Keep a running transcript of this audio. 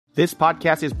This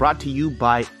podcast is brought to you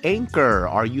by Anchor.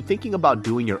 Are you thinking about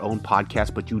doing your own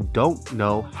podcast, but you don't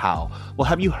know how? Well,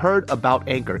 have you heard about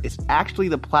Anchor? It's actually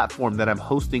the platform that I'm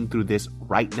hosting through this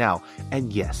right now.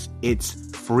 And yes,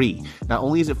 it's free. Not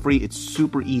only is it free, it's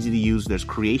super easy to use. There's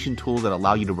creation tools that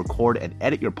allow you to record and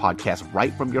edit your podcast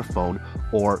right from your phone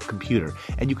or computer.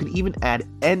 And you can even add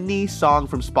any song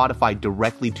from Spotify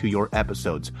directly to your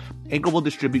episodes. Anchor will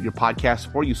distribute your podcast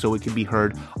for you so it can be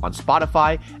heard on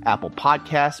Spotify, Apple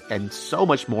Podcasts, and so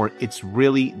much more. It's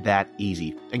really that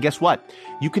easy. And guess what?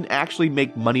 You can actually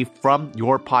make money from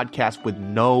your podcast with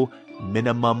no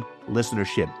minimum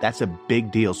listenership. That's a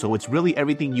big deal. So it's really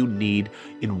everything you need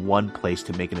in one place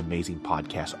to make an amazing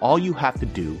podcast. All you have to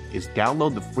do is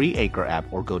download the free Anchor app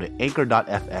or go to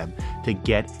anchor.fm to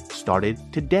get started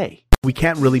today. We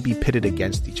can't really be pitted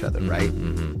against each other, right?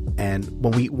 Mm-hmm. And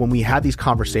when we have these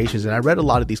conversations, and I read a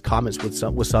lot of these comments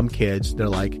with some kids, they're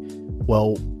like,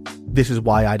 well, this is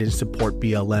why I didn't support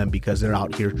BLM, because they're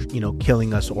out here,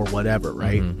 killing us or whatever,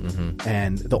 right? Mm-hmm.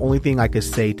 And the only thing I could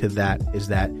say to that is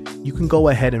that you can go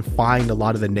ahead and find a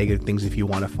lot of the negative things if you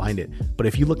want to find it. But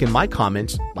if you look in my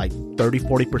comments, like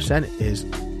 30-40% is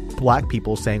black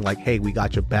people saying like, hey, we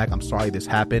got your back. I'm sorry this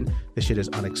happened. This shit is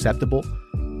unacceptable.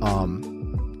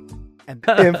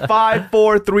 In 5,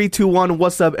 4, 3, 2, 1,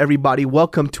 what's up, everybody?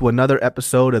 Welcome to another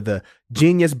episode of the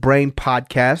Genius Brain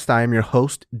Podcast. I am your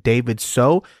host, David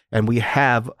So, and we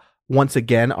have, once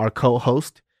again, our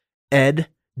co-host, Ed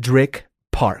Drick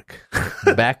Park.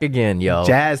 Back again, yo.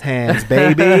 Jazz hands,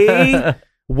 baby.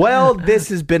 Well, this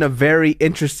has been a very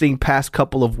interesting past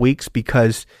couple of weeks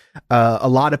because a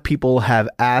lot of people have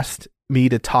asked me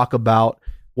to talk about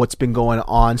what's been going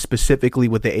on specifically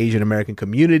with the Asian American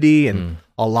community and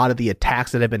a lot of the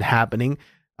attacks that have been happening.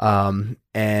 And,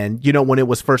 when it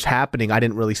was first happening, I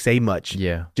didn't really say much.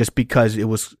 Yeah. Just because it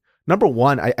was, number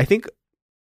one, I think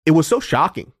it was so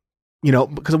shocking,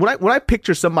 because when I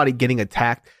picture somebody getting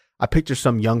attacked, I picture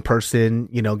some young person,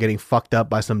 getting fucked up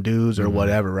by some dudes or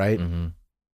whatever, right? Mm-hmm.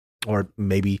 Or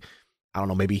maybe, I don't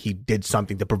know, maybe he did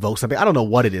something to provoke something. I don't know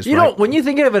what it is. When you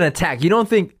think of an attack, you don't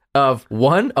think of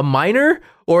a minor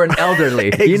or an elderly.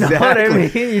 Exactly. You know what I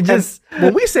mean? You just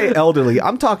when we say elderly,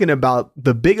 I'm talking about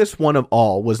the biggest one of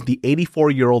all was the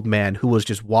 84-year-old man who was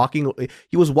just walking.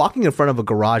 He was walking in front of a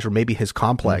garage or maybe his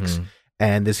complex,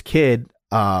 and this kid,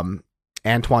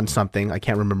 Antoine something, I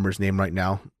can't remember his name right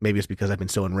now. Maybe it's because I've been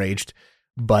so enraged,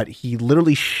 but he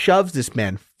literally shoves this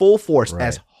man full force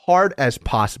as hard as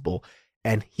possible,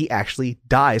 and he actually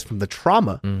dies from the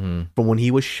trauma from when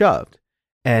he was shoved.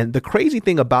 And the crazy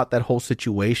thing about that whole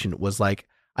situation was like,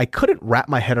 I couldn't wrap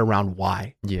my head around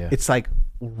why. Yeah. It's like,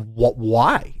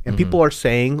 why? And people are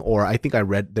saying, or I think I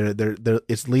read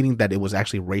it's leading that it was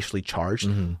actually racially charged.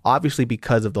 Obviously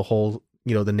because of the whole,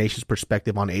 the nation's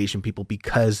perspective on Asian people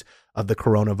because of the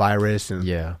coronavirus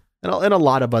and a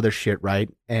lot of other shit, right?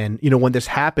 And, when this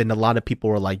happened, a lot of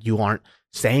people were like, you aren't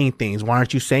saying things. Why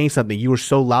aren't you saying something? You were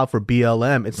so loud for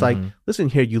BLM. It's like, listen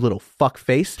here, you little fuck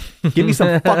face. Give me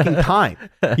some fucking time.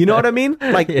 You know what I mean?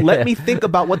 Like, let me think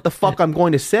about what the fuck I'm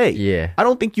going to say. Yeah. I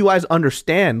don't think you guys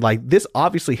understand. Like, this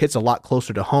obviously hits a lot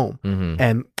closer to home.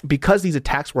 And because these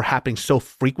attacks were happening so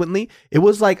frequently, it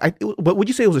was like, what would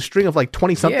you say it was a string of like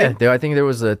 20 something? Yeah, I think there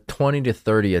was a 20 to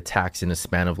 30 attacks in a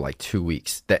span of like 2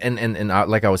 weeks. And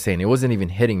like I was saying, it wasn't even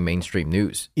hitting mainstream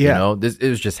news. Yeah. It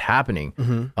was just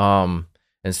happening.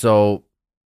 And so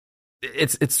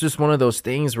it's just one of those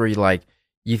things where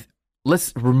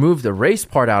let's remove the race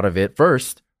part out of it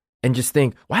first and just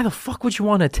think, why the fuck would you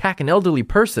want to attack an elderly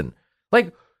person?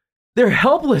 Like, they're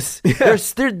helpless. Yeah.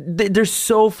 They're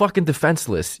so fucking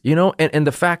defenseless, and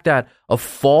the fact that a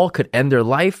fall could end their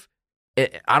life,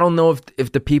 I don't know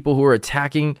if the people who are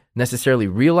attacking necessarily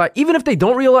realize, even if they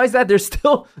don't realize that, there's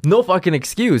still no fucking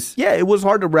excuse. Yeah, it was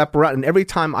hard to wrap around. And every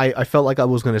time I felt like I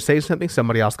was going to say something,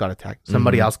 somebody else got attacked.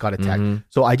 Somebody else got attacked.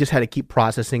 So I just had to keep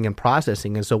processing.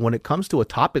 And so when it comes to a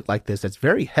topic like this, that's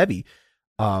very heavy,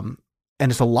 and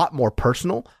it's a lot more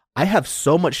personal, I have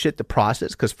so much shit to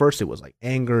process because first it was like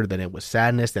anger, then it was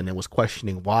sadness, then it was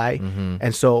questioning why.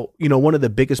 And so, one of the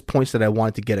biggest points that I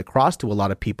wanted to get across to a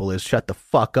lot of people is shut the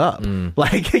fuck up.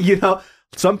 Like,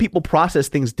 some people process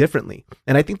things differently.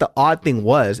 And I think the odd thing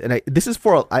was, and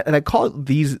I call it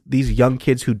these young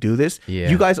kids who do this,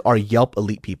 you guys are Yelp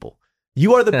elite people.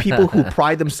 You are the people who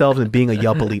pride themselves in being a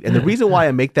Yelp elite. And the reason why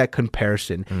I make that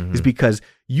comparison is because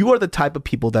you are the type of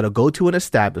people that'll go to an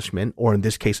establishment, or in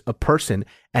this case, a person,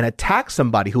 and attack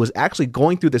somebody who is actually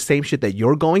going through the same shit that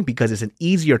you're going because it's an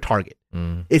easier target.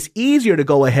 It's easier to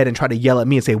go ahead and try to yell at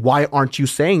me and say, why aren't you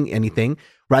saying anything?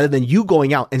 rather than you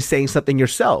going out and saying something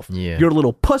yourself. Yeah. You're a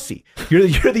little pussy. You're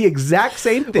the exact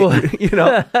same thing. Well,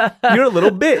 you're a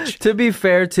little bitch. To be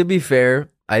fair,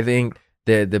 I think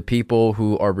the people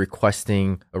who are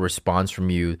requesting a response from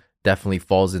you definitely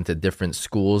falls into different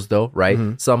schools though, right?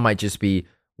 Mm-hmm. Some might just be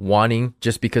wanting,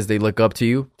 just because they look up to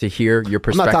you, to hear your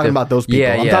perspective. I'm not talking about those people.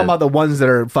 I'm talking about the ones that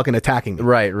are fucking attacking me.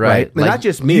 Right. Like, not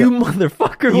just me. You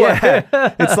motherfucker.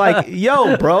 Yeah. It's like,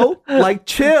 yo, bro, like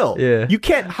chill. Yeah. You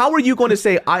can't, how are you going to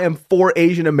say I am for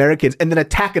Asian Americans and then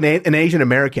attack an Asian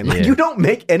American? Like, you don't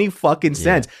make any fucking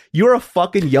sense. You're a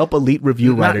fucking Yelp Elite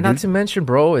review writer. Not to mention,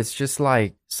 bro, it's just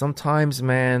like sometimes,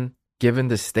 man, given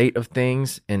the state of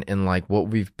things and like what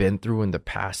we've been through in the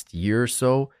past year or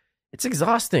so, it's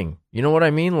exhausting. You know what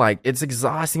I mean? Like, it's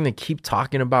exhausting to keep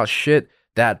talking about shit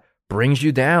that brings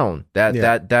you down,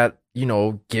 that you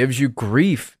know, gives you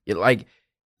grief.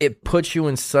 It puts you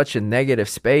in such a negative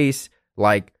space.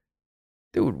 Like,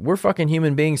 dude, we're fucking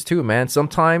human beings too, man.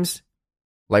 Sometimes,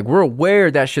 like, we're aware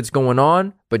that shit's going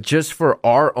on, but just for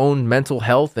our own mental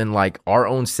health and like our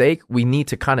own sake, we need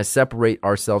to kind of separate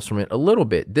ourselves from it a little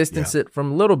bit, distance it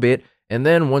from a little bit. And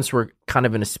then once we're kind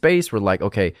of in a space, we're like,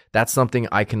 okay, that's something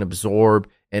I can absorb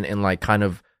and like kind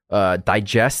of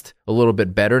digest a little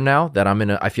bit better now that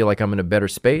I feel like I'm in a better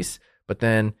space. But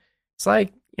then it's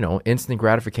like, you know, instant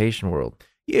gratification world.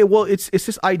 Yeah, well, it's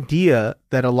this idea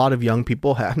that a lot of young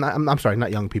people have. I'm sorry,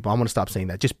 not young people. I'm going to stop saying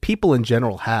that. Just people in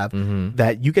general have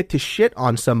that you get to shit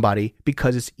on somebody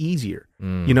because it's easier.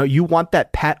 You know, you want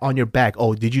that pat on your back.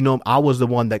 Oh, did you know I was the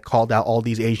one that called out all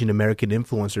these Asian American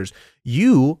influencers?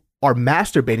 You are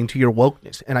masturbating to your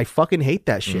wokeness. And I fucking hate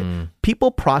that shit.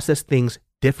 People process things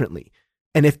differently.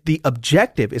 And if the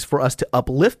objective is for us to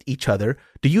uplift each other,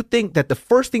 do you think that the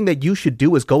first thing that you should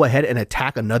do is go ahead and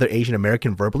attack another Asian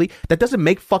American verbally? That doesn't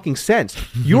make fucking sense.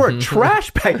 You're a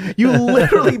trash bag. You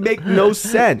literally make no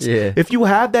sense. Yeah. If you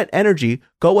have that energy,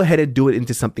 go ahead and do it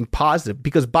into something positive.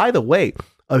 Because by the way,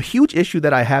 a huge issue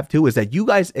that I have too is that you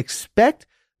guys expect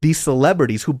these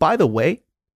celebrities who, by the way,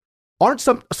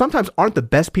 sometimes aren't the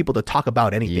best people to talk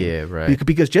about anything. Yeah, right.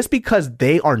 Because just because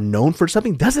they are known for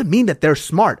something doesn't mean that they're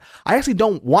smart. I actually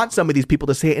don't want some of these people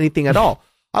to say anything at all.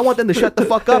 I want them to shut the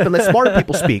fuck up and let smarter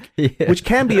people speak, which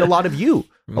can be a lot of you.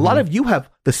 A lot of you have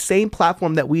the same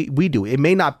platform that we do. It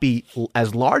may not be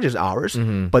as large as ours,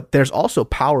 but there's also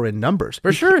power in numbers.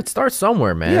 For sure, it starts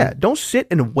somewhere, man. Yeah, don't sit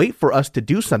and wait for us to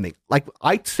do something. Like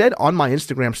I said on my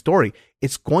Instagram story,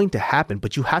 it's going to happen,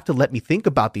 but you have to let me think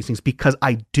about these things because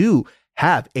I do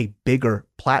have a bigger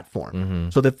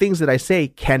platform. So the things that I say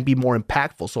can be more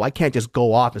impactful. So I can't just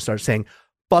go off and start saying,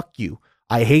 fuck you,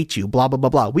 I hate you, blah, blah, blah,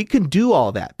 blah. We can do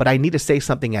all that, but I need to say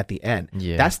something at the end.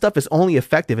 Yeah. That stuff is only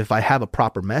effective if I have a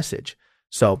proper message.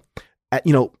 So,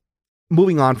 you know,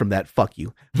 moving on from that, fuck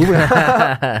you. Moving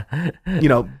on, you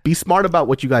know, be smart about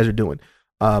what you guys are doing.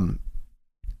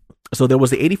 So there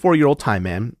was the 84-year-old Thai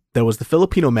man. There was the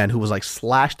Filipino man who was like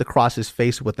slashed across his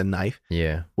face with a knife.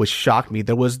 Yeah, which shocked me.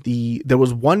 There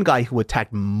was one guy who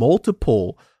attacked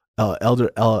multiple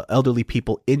elderly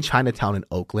people in Chinatown in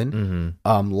Oakland.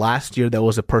 Last year there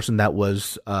was a person that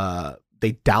was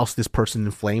they doused this person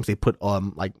in flames. They put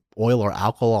like oil or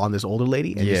alcohol on this older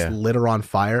lady and just lit her on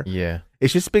fire. Yeah,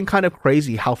 it's just been kind of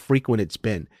crazy how frequent it's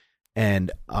been.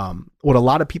 And what a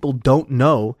lot of people don't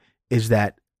know is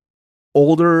that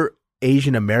older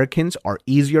Asian Americans are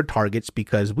easier targets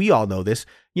because we all know this.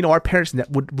 You know, our parents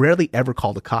would rarely ever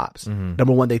call the cops.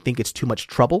 Number one, they think it's too much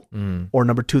trouble. Or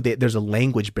number two, there's a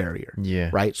language barrier.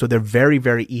 Yeah. Right. So they're very,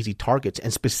 very easy targets.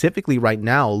 And specifically right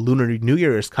now, Lunar New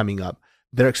Year is coming up.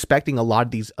 They're expecting a lot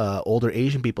of these older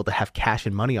Asian people to have cash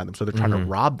and money on them. So they're trying to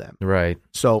rob them. Right.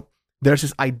 So there's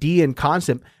this idea and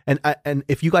concept. And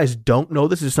if you guys don't know,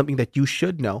 this is something that you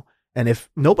should know. And if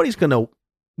nobody's going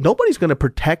to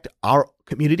protect our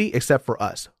community except for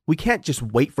us. We can't just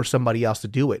wait for somebody else to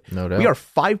do it. No doubt. We are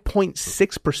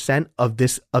 5.6% of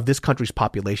this country's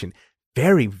population.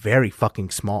 Very, very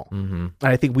fucking small. And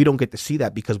I think we don't get to see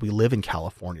that because we live in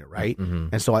California, right?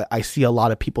 And so I see a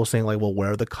lot of people saying like, well,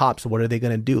 where are the cops? What are they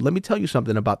going to do? Let me tell you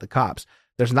something about the cops.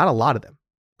 There's not a lot of them,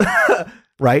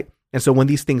 right? And so when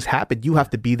these things happen, you have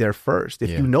to be there first.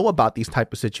 If you know about these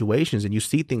type of situations and you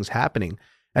see things happening,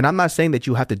 and I'm not saying that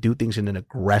you have to do things in an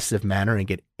aggressive manner and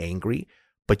get angry,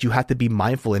 but you have to be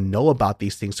mindful and know about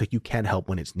these things so you can help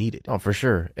when it's needed. Oh, for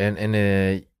sure. And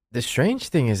the strange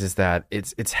thing is that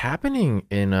it's happening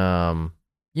in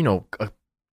you know, a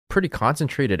pretty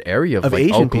concentrated area of like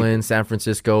Asian Oakland, people. San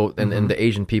Francisco, and the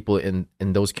Asian people in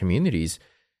those communities,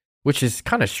 which is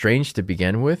kind of strange to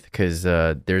begin with because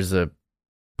there's a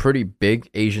pretty big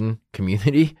Asian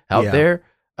community out there.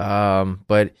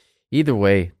 But either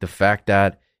way, the fact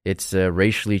that it's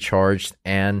racially charged,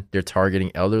 and they're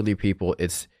targeting elderly people.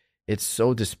 It's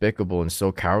so despicable and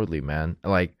so cowardly, man.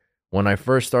 Like, when I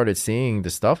first started seeing the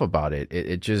stuff about it,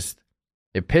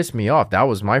 it pissed me off. That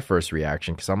was my first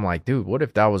reaction, because I'm like, dude, what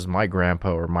if that was my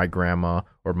grandpa or my grandma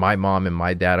or my mom and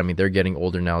my dad? I mean, they're getting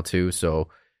older now too, so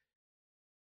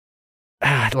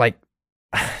like,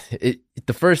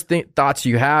 the first thoughts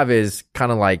you have is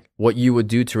kind of like what you would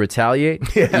do to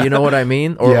retaliate. Yeah. You know what I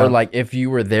mean? Or like, if you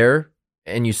were there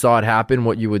and you saw it happen,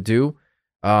 what you would do.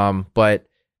 But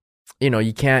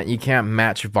you can't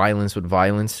match violence with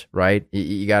violence, right?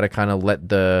 You got to kind of let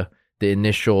the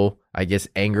initial, I guess,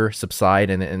 anger subside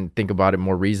and think about it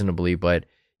more reasonably. But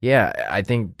yeah, I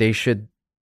think they should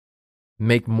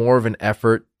make more of an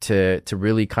effort to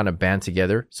really kind of band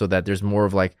together, so that there's more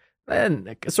of like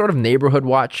a sort of neighborhood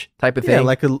watch type of thing. Yeah,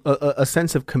 like a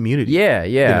sense of community.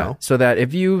 Yeah. So that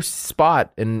if you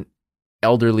spot an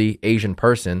elderly Asian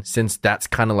person, since that's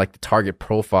kind of like the target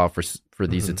profile for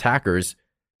these attackers,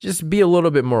 just be a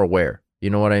little bit more aware. You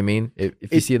know what I mean?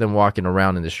 If you see them walking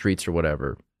around in the streets or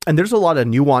whatever. And there's a lot of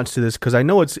nuance to this, because I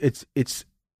know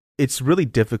it's really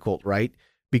difficult, right?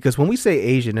 Because when we say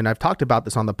Asian, and I've talked about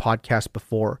this on the podcast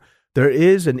before, there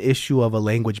is an issue of a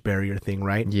language barrier thing,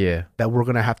 right? Yeah. That we're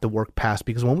going to have to work past,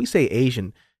 because when we say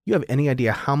Asian, you have any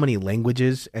idea how many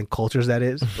languages and cultures that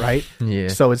is, right? Yeah.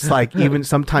 So it's like, even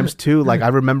sometimes too, like I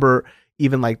remember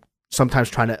even like sometimes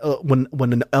trying to, when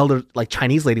an elder, like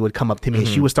Chinese lady would come up to me and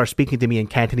she would start speaking to me in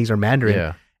Cantonese or Mandarin.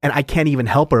 Yeah. And I can't even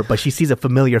help her, but she sees a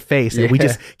familiar face, and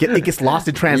it gets lost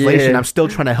in translation. I'm still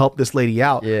trying to help this lady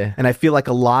out. Yeah. And I feel like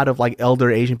a lot of like elder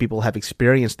Asian people have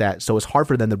experienced that. So it's hard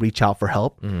for them to reach out for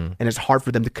help, and it's hard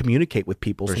for them to communicate with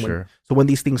people. So when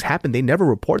these things happen, they never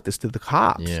report this to the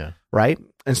cops. Yeah. Right.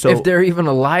 And so if they're even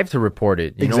alive to report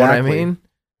it, you know what I mean?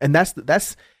 And that's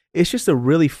it's just a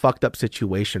really fucked up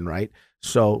situation, right?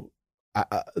 So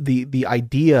the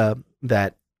idea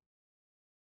that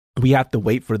we have to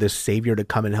wait for this savior to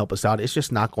come and help us out, it's just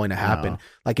not going to happen. No.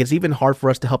 Like, it's even hard for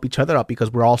us to help each other out,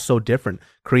 because we're all so different.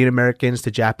 Korean Americans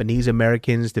to Japanese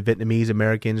Americans to Vietnamese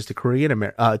Americans to Korean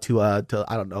to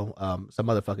I don't know, some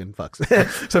other fucking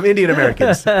fucks, some Indian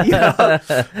Americans. You know?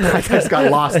 I just got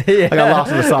lost. I got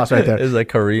lost in the sauce right there. It's like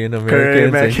Korean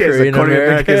Americans, Korean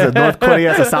Americans, North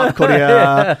Korea to South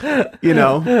Korea. You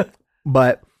know,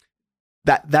 but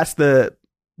that's the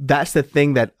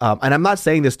thing that, and I'm not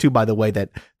saying this too, by the way, that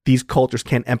these cultures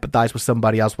can't empathize with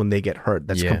somebody else when they get hurt.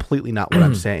 That's completely not what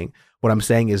I'm saying. What I'm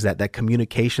saying is that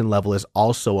communication level is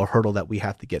also a hurdle that we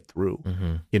have to get through,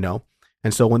 you know?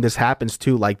 And so when this happens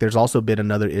too, like, there's also been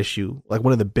another issue. Like,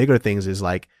 one of the bigger things is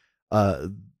like,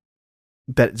 that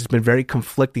it's been very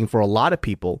conflicting for a lot of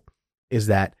people, is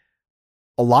that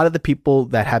a lot of the people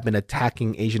that have been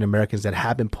attacking Asian Americans that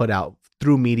have been put out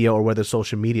through media or whether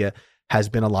social media has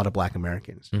been a lot of Black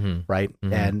Americans, right?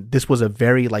 And this was a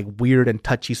very like weird and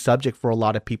touchy subject for a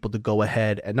lot of people to go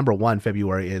ahead. And number one,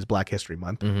 February is Black History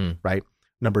Month, right?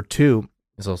 Number two,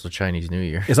 it's also Chinese New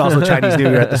Year. It's also Chinese New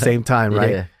Year at the same time,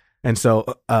 right? Yeah. And so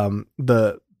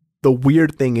the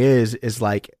weird thing is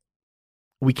like,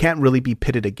 we can't really be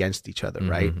pitted against each other,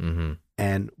 right?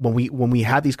 And when we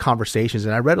have these conversations,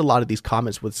 and I read a lot of these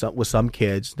comments with some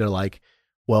kids, they're like,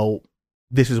 well,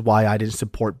 this is why I didn't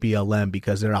support BLM,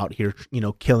 because they're out here, you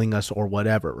know, killing us or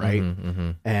whatever, right?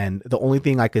 And the only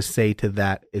thing I could say to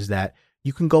that is that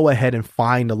you can go ahead and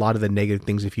find a lot of the negative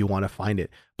things if you want to find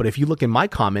it. But if you look in my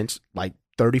comments, like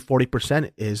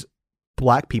 30-40% is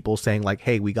Black people saying like,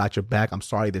 hey, we got your back. I'm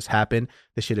sorry this happened.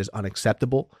 This shit is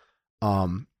unacceptable.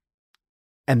 And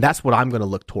that's what I'm going to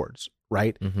look towards,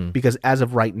 right? Because as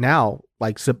of right now,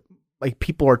 like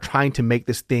people are trying to make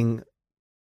this thing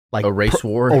like a race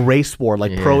war,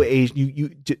 like pro-Asian.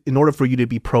 You in order for you to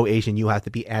be pro-Asian, you have to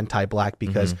be anti-Black,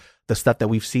 because the stuff that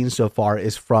we've seen so far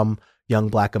is from young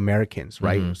Black Americans,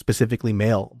 right? Specifically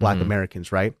male Black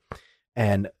Americans, right?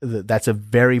 And that's a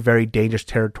very, very dangerous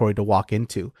territory to walk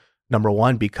into. Number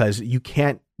one, because you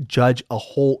can't judge a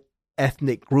whole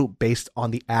ethnic group based on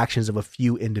the actions of a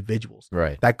few individuals.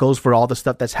 Right. That goes for all the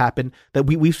stuff that's happened. That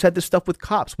we've said this stuff with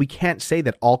cops. We can't say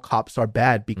that all cops are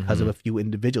bad because of a few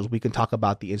individuals. We can talk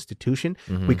about the institution.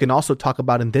 We can also talk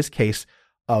about, in this case,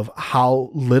 of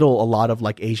how little a lot of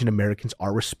like Asian Americans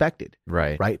are respected.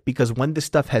 Right. Right. Because when this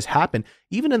stuff has happened,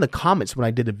 even in the comments when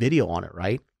I did a video on it,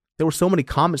 right, there were so many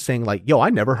comments saying like, yo, I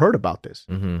never heard about this.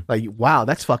 Like, wow,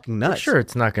 that's fucking nuts. For sure,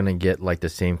 it's not going to get like the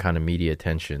same kind of media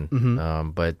attention.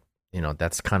 But you know,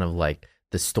 that's kind of like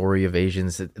the story of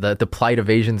Asians, the plight of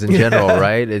Asians in general,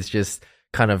 right? It's just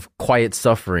kind of quiet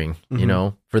suffering, you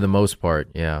know, for the most part.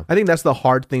 Yeah. I think that's the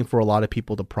hard thing for a lot of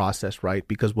people to process, right?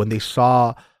 Because when they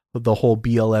saw the whole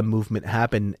BLM movement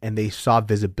happened and they saw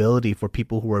visibility for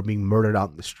people who were being murdered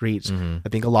out in the streets. I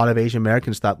think a lot of Asian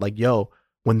Americans thought like, yo,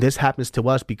 when this happens to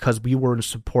us because we were in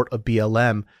support of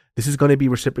BLM, this is going to be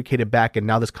reciprocated back. And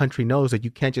now this country knows that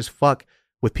you can't just fuck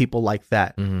with people like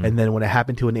that. And then when it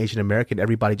happened to an Asian American,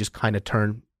 everybody just kind of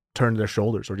turned their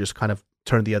shoulders or just kind of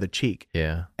turned the other cheek.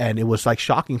 Yeah. And it was like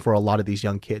shocking for a lot of these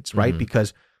young kids, right?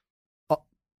 Because a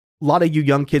lot of you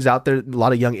young kids out there, a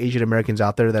lot of young Asian Americans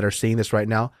out there that are seeing this right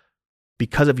now,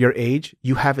 because of your age,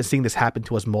 you haven't seen this happen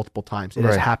to us multiple times. It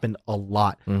has happened a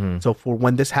lot. So for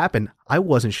when this happened, I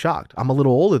wasn't shocked. I'm a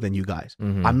little older than you guys.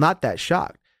 I'm not that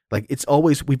shocked. Like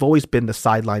we've always been the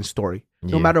sideline story,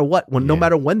 no matter what, no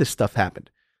matter when this stuff happened.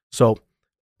 So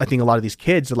I think a lot of these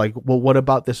kids are like, well, what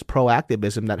about this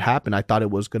proactivism that happened? I thought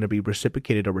it was going to be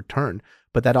reciprocated or returned,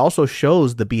 but that also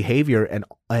shows the behavior and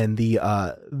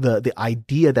the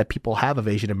idea that people have of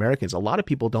Asian Americans. A lot of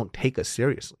people don't take us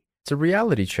seriously. It's a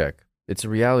reality check. It's a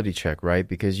reality check, right?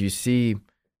 Because you see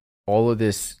all of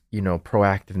this,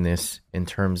 proactiveness in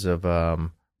terms of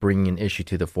bringing an issue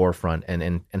to the forefront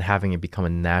and having it become a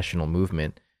national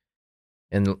movement.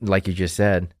 And like you just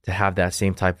said, to have that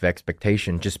same type of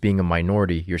expectation, just being a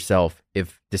minority yourself,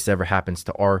 if this ever happens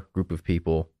to our group of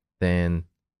people, then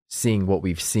seeing what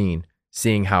we've seen,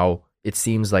 seeing how it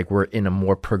seems like we're in a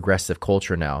more progressive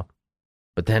culture now.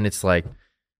 But then it's like,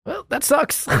 well, that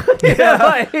sucks.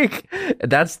 Like,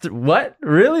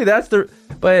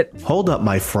 but hold up,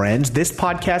 my friends. This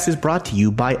podcast is brought to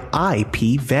you by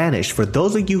IPVanish. For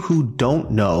those of you who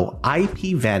don't know,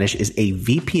 IPVanish is a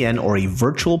VPN or a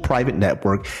virtual private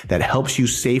network that helps you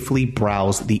safely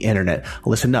browse the internet.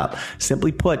 Listen up.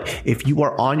 Simply put, if you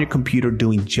are on your computer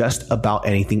doing just about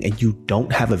anything and you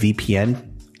don't have a VPN,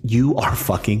 you are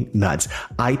fucking nuts.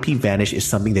 IPVanish is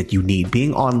something that you need.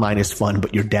 Being online is fun,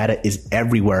 but your data is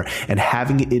everywhere, and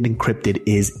having it encrypted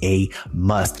is a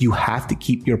must. You have to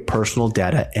keep your personal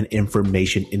data and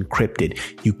information encrypted.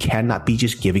 You cannot be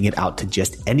just giving it out to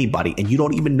just anybody, and you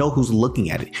don't even know who's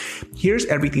looking at it. Here's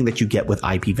everything that you get with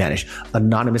IPVanish.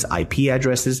 Anonymous IP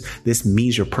addresses. This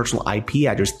means your personal IP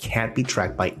address can't be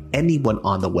tracked by anyone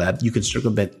on the web. You can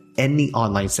circumvent any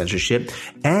online censorship,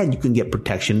 and you can get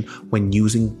protection when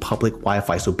using public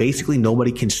Wi-Fi. So basically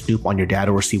nobody can snoop on your data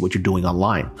or see what you're doing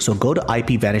online. So go to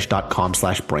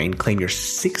ipvanish.com/brain, claim your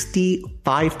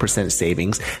 65%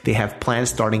 savings. They have plans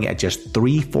starting at just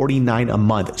 $349 a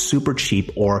month, super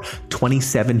cheap, or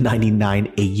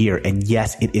 $27.99 a year. And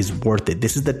yes, it is worth it.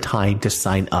 This is the time to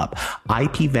sign up.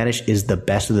 IPVanish is the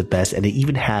best of the best, and it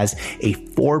even has a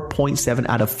 4.7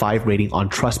 out of 5 rating on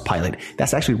Trustpilot.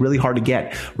 That's actually really hard to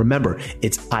get. Remember,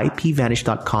 it's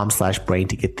ipvanish.com/brain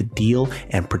to get the deal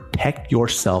and protect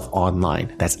yourself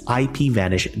online. That's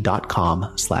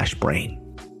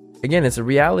ipvanish.com/brain. Again, it's a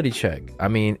reality check. I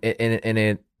mean, and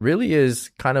it really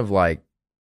is kind of like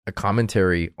a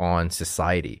commentary on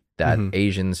society that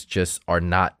Asians just are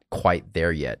not quite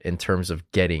there yet in terms of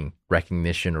getting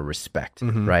recognition or respect,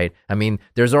 right? I mean,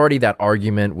 there's already that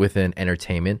argument within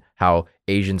entertainment, how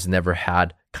Asians never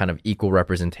had kind of equal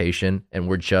representation, and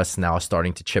we're just now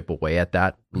starting to chip away at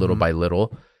that little by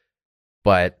little.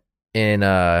 But in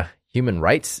a human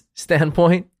rights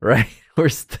standpoint, right,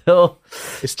 it's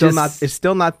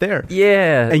still not there.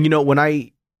 Yeah. And when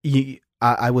I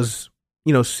was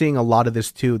seeing a lot of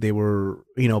this too. They were,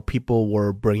 people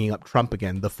were bringing up Trump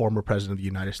again, the former president of the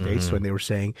United States, when they were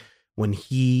saying when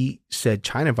he said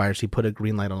China virus, he put a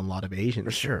green light on a lot of Asians.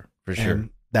 For sure. And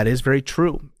that is very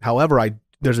true. However,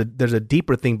 there's a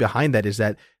deeper thing behind that, is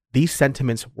that these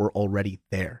sentiments were already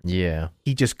there. Yeah.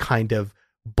 He just kind of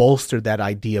bolstered that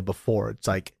idea before. It's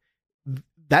like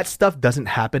that stuff doesn't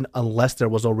happen unless there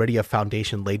was already a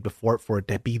foundation laid before it for it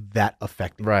to be that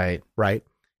effective. Right. Right.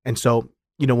 And so,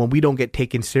 when we don't get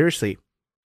taken seriously,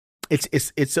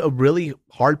 it's a really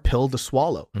hard pill to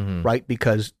swallow, right?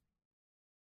 Because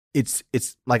it's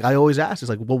like I always ask, it's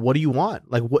like, well, what do you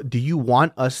want? Like, what do you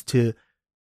want us to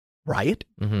riot?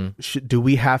 Do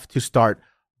we have to start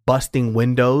busting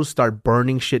windows, start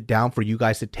burning shit down for you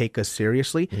guys to take us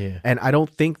seriously? Yeah. And I don't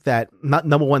think that,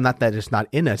 number one, not that it's not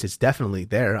in us, it's definitely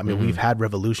there. I mean, we've had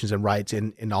revolutions and riots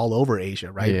in all over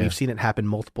Asia, right? Yeah. We've seen it happen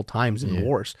multiple times in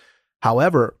wars.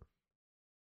 However,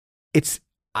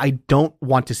 I don't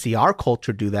want to see our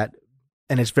culture do that.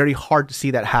 And it's very hard to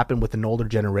see that happen with an older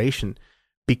generation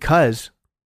because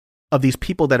of these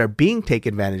people that are being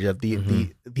taken advantage of,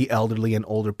 the elderly and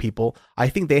older people. I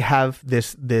think they have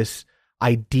this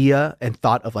idea and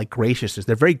thought of like graciousness.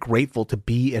 They're very grateful to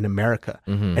be in America.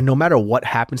 And no matter what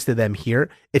happens to them here,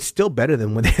 it's still better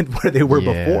than where they were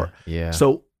before. Yeah.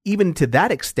 So even to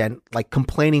that extent, like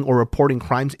complaining or reporting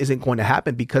crimes isn't going to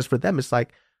happen, because for them, it's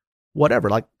like, whatever.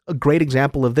 Like a great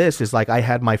example of this is like I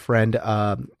had my friend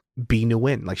B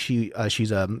Nguyen, like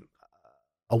she's a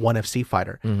 1FC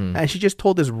fighter, and she just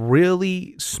told this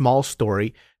really small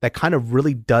story that kind of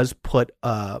really does put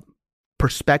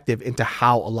perspective into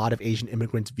how a lot of Asian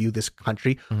immigrants view this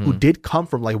country who did come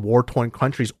from like war-torn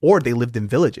countries or they lived in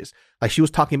villages. Like she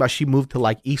was talking about she moved to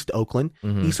like East Oakland.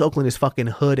 East Oakland is fucking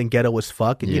hood and ghetto as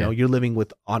fuck. And you know, you're living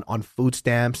with on food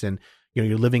stamps and you know,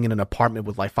 you're living in an apartment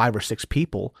with like 5 or 6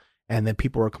 people and then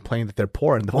people are complaining that they're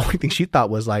poor. And the only thing she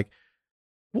thought was like,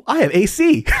 well, I have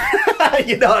AC.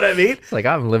 You know what I mean? It's like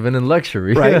I'm living in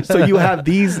luxury. Right. So you have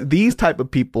these type of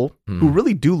people who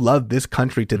really do love this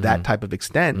country to that type of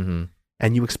extent.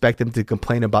 And you expect them to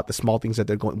complain about the small things that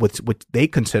they're going, which they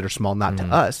consider small, not to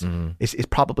us, it's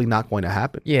probably not going to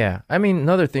happen. Yeah. I mean,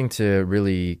 another thing to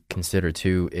really consider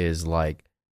too is like,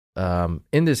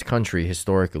 in this country,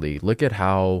 historically, look at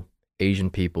how Asian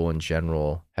people in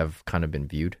general have kind of been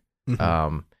viewed.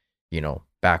 You know,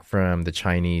 back from the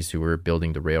Chinese who were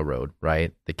building the railroad,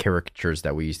 right? The caricatures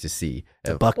that we used to see.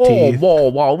 Buck teeth.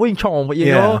 Wow, Wing Chong,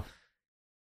 you know?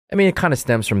 I mean, it kind of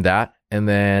stems from that. And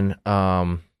then,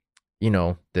 you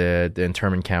know, the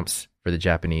internment camps for the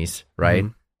Japanese, right?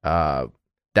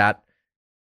 That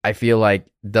I feel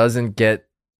like doesn't get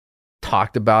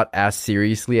talked about as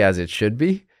seriously as it should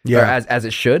be, or as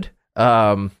it should.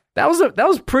 That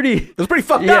was pretty. It was pretty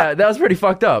fucked up. Yeah, that was pretty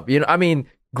fucked up. You know, I mean,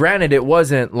 granted, it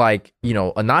wasn't like, you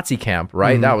know, a Nazi camp,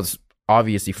 right? That was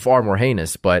obviously far more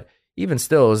heinous, but even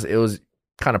still, it was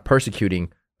kind of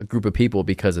persecuting a group of people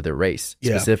because of their race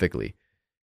specifically.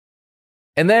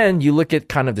 And then you look at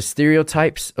kind of the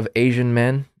stereotypes of Asian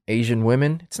men, Asian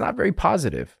women. It's not very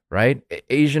positive, right?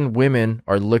 Asian women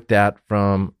are looked at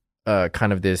from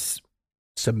kind of this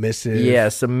submissive,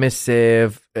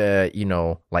 you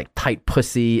know, like tight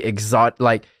pussy, exotic,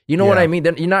 like, you know what I mean?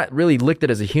 Then you're not really looked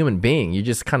at as a human being. You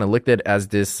just kind of looked at as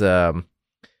this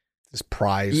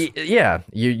prize.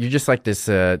 You're just like this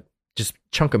just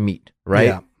chunk of meat, right?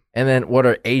 Yeah. And then what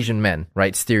are Asian men,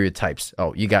 right? Stereotypes.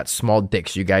 Oh, you got small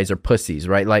dicks. You guys are pussies,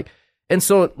 right? Like, and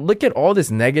so look at all this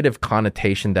negative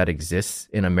connotation that exists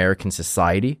in American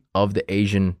society of the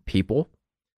Asian people.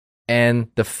 And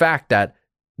the fact that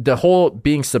the whole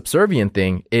being subservient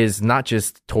thing is not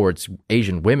just towards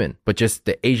Asian women, but just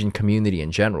the Asian community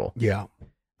in general. Yeah.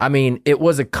 I mean, it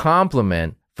was a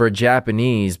compliment for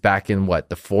Japanese back in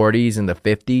the 40s and the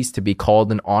 50s to be called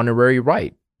an honorary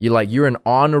white. You're an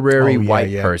honorary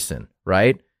white person,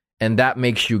 right? And that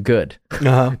makes you good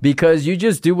because you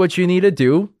just do what you need to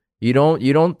do. You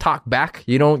don't talk back.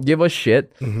 You don't give a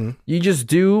shit. You just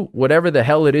do whatever the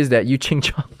hell it is that you ching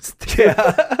chongs do.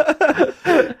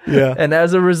 Yeah. And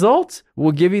as a result,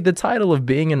 we'll give you the title of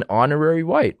being an honorary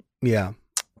white. Yeah.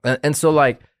 And so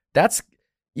like that's,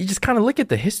 you just kind of look at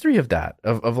the history of that,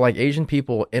 of like Asian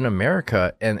people in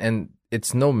America, and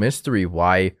it's no mystery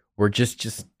why we're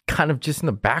just kind of just in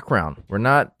the background. We're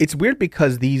not. It's weird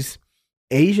because these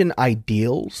Asian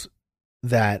ideals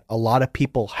that a lot of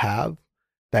people have,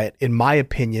 that in my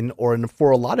opinion,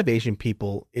 for a lot of Asian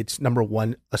people, it's number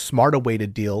one, a smarter way to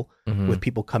deal with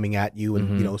people coming at you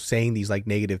and you know, saying these like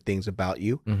negative things about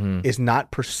you is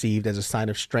not perceived as a sign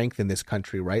of strength in this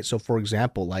country, right? So for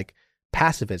example, like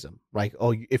pacifism, like,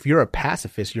 oh, if you're a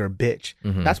pacifist, you're a bitch.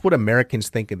 That's what Americans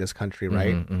think in this country,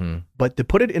 right? But to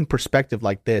put it in perspective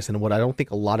like this, and what I don't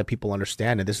think a lot of people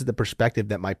understand, and this is the perspective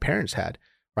that my parents had,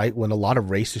 right? When a lot of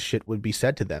racist shit would be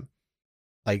said to them,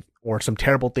 like, or some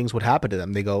terrible things would happen to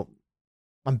them, they go,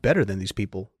 I'm better than these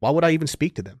people. Why would I even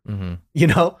speak to them? You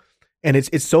know? And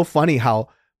it's so funny how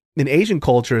in Asian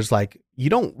cultures, like, you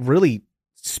don't really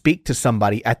speak to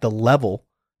somebody at the level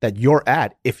that you're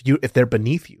at if they're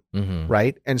beneath you,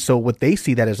 right? And so what they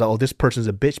see that is, oh, this person's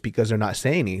a bitch because they're not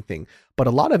saying anything. But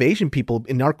a lot of Asian people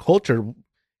in our culture,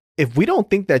 if we don't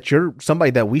think that you're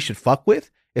somebody that we should fuck with,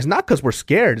 it's not because we're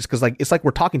scared. It's because it's like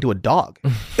we're talking to a dog.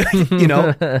 You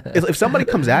know, if somebody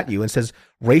comes at you and says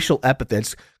racial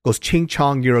epithets, goes ching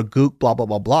chong, you're a gook, blah blah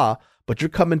blah blah, but you're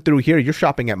coming through here, you're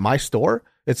shopping at my store.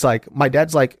 It's like my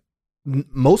dad's like,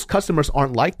 most customers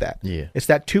aren't like that. Yeah, it's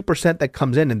that 2% that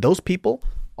comes in, and those people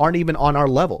aren't even on our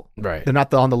level. Right. They're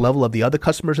not on the level of the other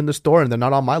customers in the store, and they're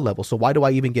not on my level. So why do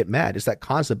I even get mad? It's that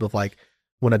concept of like,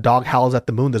 when a dog howls at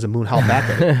the moon, does the moon howl back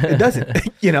at it? It doesn't,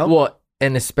 you know? Well,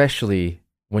 and especially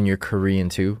when you're Korean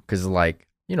too, because like,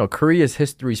 you know, Korea's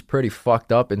history is pretty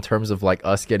fucked up in terms of like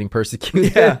us getting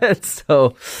persecuted. Yeah.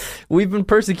 So we've been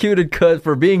persecuted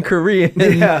for being Korean,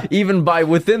 even by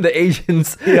within the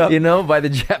Asians, you know, by the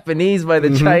Japanese, by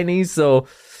the Chinese. So,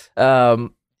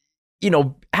 you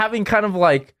know, having kind of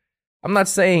like, I'm not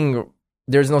saying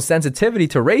there's no sensitivity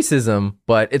to racism,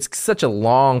 but it's such a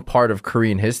long part of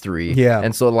Korean history. Yeah.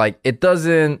 And so like it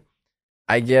doesn't,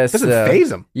 I guess. It doesn't faze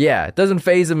them. Yeah, it doesn't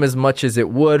faze them as much as it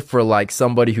would for like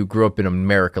somebody who grew up in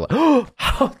America. Like, oh,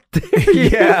 how dare you?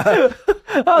 Yeah.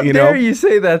 How dare you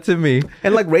say that to me?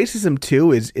 And like racism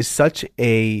too is such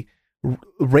a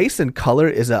race and color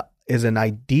is an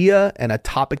idea and a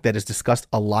topic that is discussed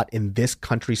a lot in this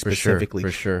country specifically.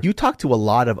 For sure. You talk to a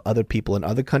lot of other people in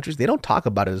other countries, they don't talk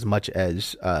about it as much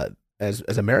as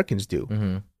Americans do.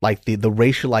 Mm-hmm. Like the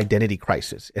racial identity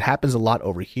crisis. It happens a lot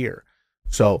over here.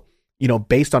 So, you know,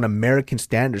 based on American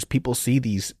standards, people see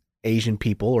these Asian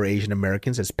people or Asian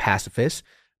Americans as pacifists.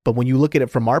 But when you look at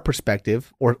it from our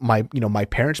perspective or my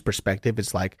parents' perspective,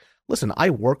 it's like, listen,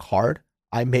 I work hard,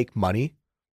 I make money,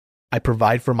 I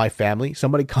provide for my family.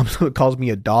 Somebody calls me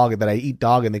a dog that I eat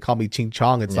dog and they call me ching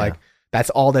chong. It's like,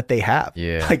 that's all that they have.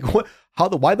 Yeah. Like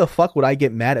why the fuck would I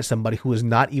get mad at somebody who is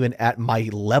not even at my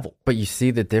level? But you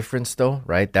see the difference though,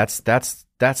 right? That's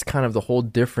kind of the whole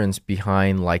difference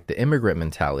behind like the immigrant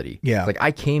mentality. Yeah. Like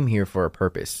I came here for a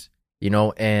purpose, you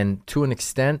know, and to an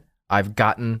extent, I've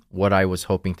gotten what I was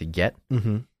hoping to get.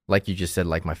 Mm-hmm. Like you just said,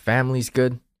 like my family's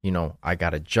good. You know, I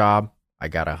got a job, I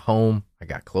got a home, I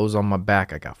got clothes on my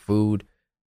back, I got food.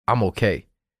 I'm okay.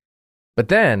 But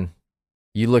then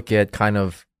you look at kind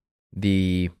of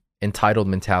the entitled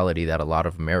mentality that a lot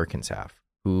of Americans have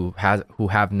who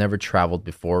have never traveled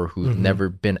before, who've Mm-hmm. never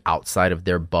been outside of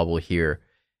their bubble here.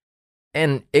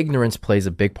 And ignorance plays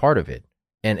a big part of it.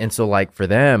 And so like for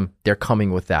them, they're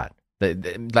coming with that.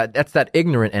 That's that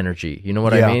ignorant energy. You know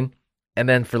what I mean? And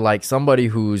then for like somebody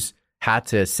who's had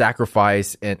to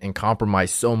sacrifice and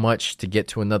compromise so much to get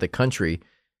to another country,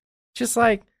 just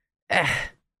like,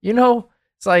 you know,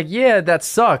 it's like, yeah, that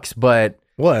sucks, but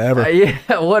whatever. Yeah,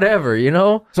 whatever, you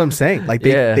know? That's what I'm saying. Like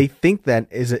they think that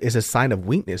is a sign of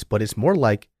weakness, but it's more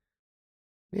like,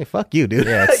 yeah, fuck you, dude.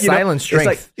 Yeah, it's silent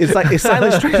strength. It's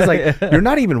silent strength. It's like, you're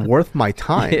not even worth my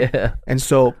time. Yeah. And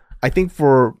so I think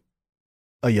for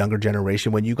a younger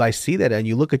generation, when you guys see that and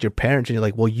you look at your parents and you're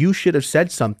like, well, you should have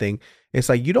said something. It's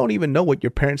like, you don't even know what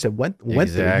your parents have went through.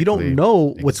 You don't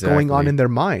know what's going on in their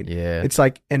mind. Yeah. It's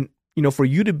like, and you know, for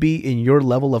you to be in your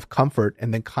level of comfort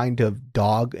and then kind of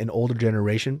dog an older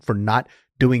generation for not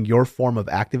doing your form of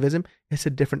activism, it's a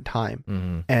different time.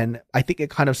 Mm-hmm. And I think it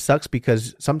kind of sucks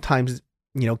because sometimes,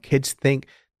 you know, kids think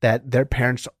that their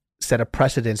parents set a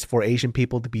precedence for Asian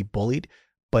people to be bullied,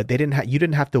 but you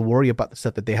didn't have to worry about the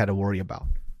stuff that they had to worry about,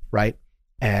 right?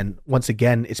 And once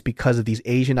again, it's because of these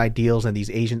Asian ideals and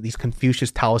these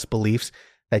Confucius Taoist beliefs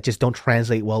that just don't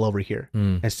translate well over here.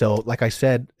 And so, like I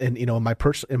said, and you know, in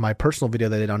my personal video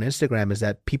that I did on Instagram, is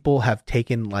that people have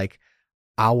taken like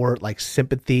our like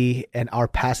sympathy and our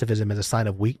pacifism as a sign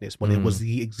of weakness when it was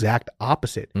the exact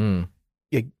opposite.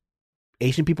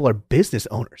 Asian people are business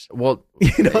owners. Well,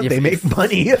 you know, they make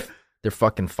money. They're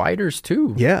fucking fighters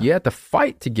too. Yeah. You have to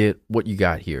fight to get what you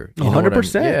got here. You know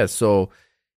 100%. Yeah. So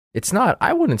it's not,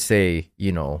 I wouldn't say,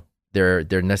 you know, they're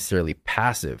necessarily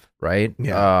passive, right?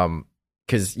 Yeah.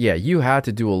 Because you had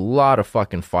to do a lot of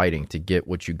fucking fighting to get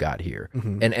what you got here.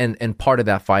 Mm-hmm. And part of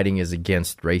that fighting is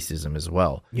against racism as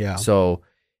well. Yeah. So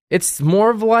it's more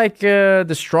of like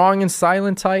the strong and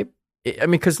silent type. I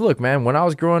mean, because look, man, when I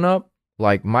was growing up,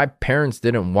 like my parents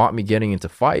didn't want me getting into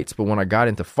fights, but when I got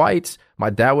into fights, my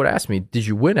dad would ask me, "Did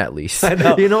you win at least?" I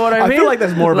know. You know what I mean? I feel like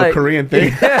that's more of a Korean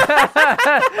thing.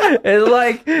 It's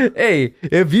like, hey,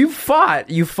 if you fought,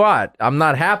 you fought. I'm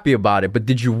not happy about it, but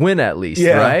did you win at least?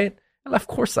 Yeah. Right? And of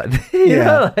course I did. You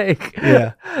know, like,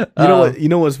 yeah. You know what? You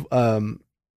know what's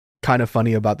kind of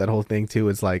funny about that whole thing too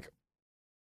is like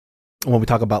when we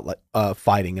talk about like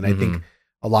fighting, and I think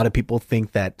a lot of people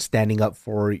think that standing up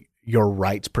for your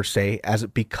rights per se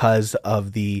because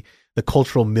of the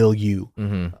cultural milieu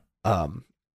of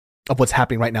what's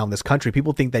happening right now in this country.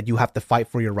 People think that you have to fight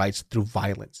for your rights through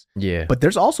violence. Yeah. But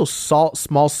there's also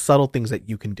small subtle things that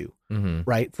you can do,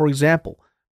 right? For example,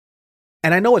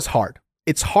 and I know it's hard.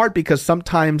 It's hard because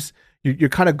sometimes you're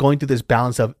kind of going through this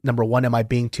balance of, number one, am I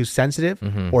being too sensitive,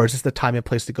 or is this the time and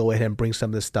place to go ahead and bring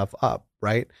some of this stuff up,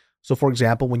 right? So for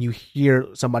example, when you hear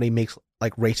somebody makes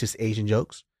like racist Asian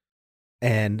jokes,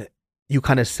 and you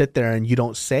kind of sit there and you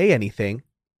don't say anything,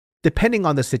 depending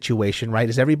on the situation, right?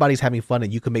 As everybody's having fun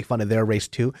and you can make fun of their race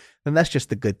too, then that's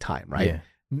just a good time, right? Yeah.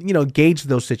 You know, gauge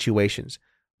those situations.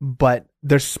 But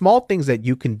there's small things that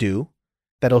you can do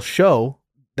that'll show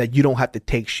that you don't have to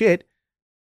take shit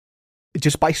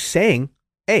just by saying,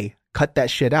 hey, cut that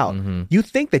shit out. You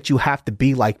think that you have to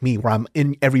be like me where I'm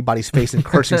in everybody's face and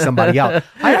cursing somebody out.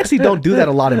 I actually don't do that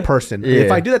a lot in person. Yeah.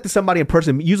 If I do that to somebody in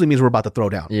person, it usually means we're about to throw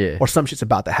down, or some shit's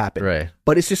about to happen. Right.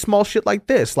 But it's just small shit like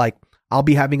this. Like, I'll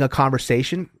be having a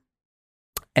conversation,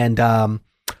 and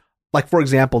like for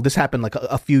example, this happened like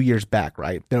a few years back,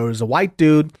 right? There was a white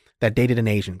dude that dated an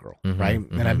Asian girl, right?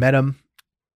 And I met him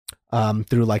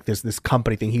through like this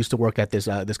company thing. He used to work at this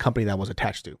company that I was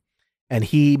attached to, and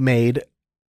he made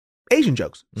Asian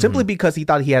jokes simply because he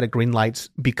thought he had a green lights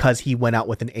because he went out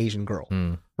with an Asian girl,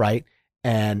 right?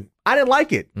 And I didn't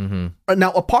like it.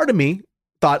 Now, a part of me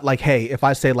thought like, hey, if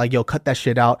I say like, yo, cut that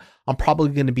shit out, I'm probably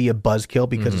going to be a buzzkill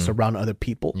because it's around other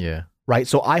people. Yeah. Right.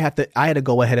 So I had to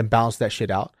go ahead and balance that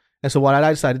shit out. And so what I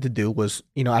decided to do was,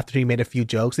 you know, after he made a few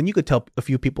jokes, and you could tell a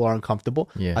few people are uncomfortable.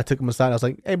 Yeah. I took him aside. I was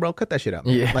like, hey, bro, cut that shit out.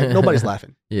 Yeah. Like, nobody's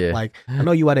laughing. Yeah. Like, I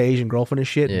know you had an Asian girlfriend and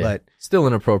shit, but still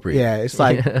inappropriate. Yeah. It's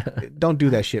like, don't do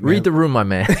that shit, man. Read the room, my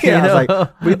man. Yeah. I was like,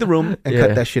 read the room and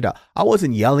cut that shit out. I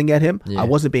wasn't yelling at him. I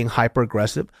wasn't being hyper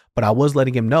aggressive, but I was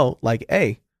letting him know, like,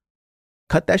 hey,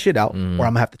 cut that shit out or I'm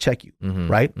gonna have to check you.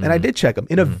 Right. And I did check him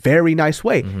in a very nice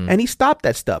way. And he stopped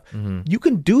that stuff. You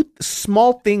can do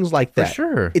small things like that. For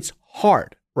sure. It's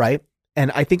hard. Right.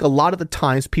 And I think a lot of the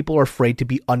times people are afraid to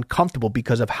be uncomfortable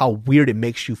because of how weird it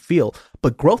makes you feel.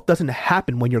 But growth doesn't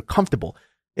happen when you're comfortable.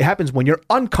 It happens when you're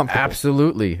uncomfortable.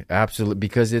 Absolutely. Absolutely.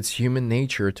 Because it's human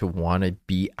nature to want to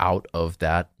be out of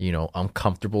that, you know,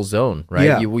 uncomfortable zone, right?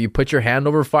 Yeah. You put your hand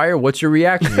over fire. What's your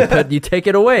reaction? You take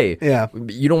it away. Yeah.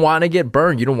 You don't want to get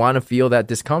burned. You don't want to feel that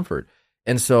discomfort.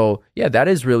 And so, yeah, that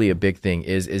is really a big thing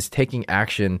is taking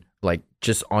action, like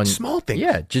just on small things.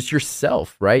 Yeah. Just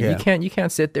yourself, right? Yeah. You can't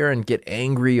sit there and get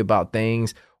angry about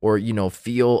things or, you know,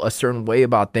 feel a certain way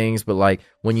about things. But like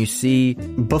when you see...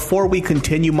 Before we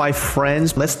continue, my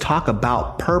friends, let's talk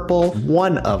about Purple,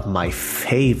 one of my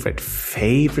favorite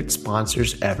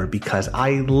sponsors ever, because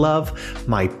I love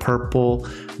my Purple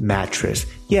mattress.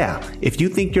 Yeah, if you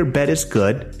think your bed is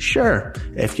good, sure.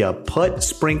 If you put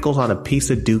sprinkles on a piece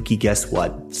of dookie, guess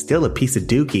what? Still a piece of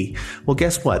dookie. Well,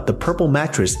 guess what? The Purple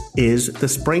mattress is the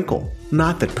sprinkle,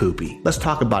 not the poopy. Let's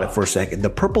talk about it for a second. The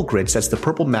Purple Grid sets the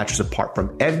Purple mattress apart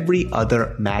from every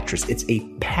other mattress. It's a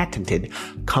patented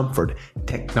comfort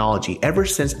technology. Ever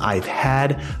since I've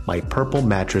had my Purple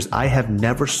mattress, I have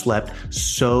never slept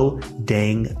so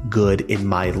dang good in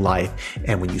my life.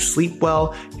 And when you sleep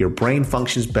well, your brain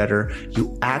functions better.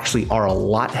 You actually are a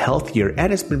lot healthier,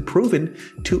 and it's been proven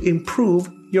to improve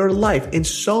your life in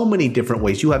so many different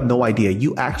ways. You have no idea.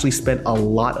 You actually spend a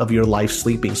lot of your life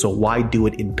sleeping. So why do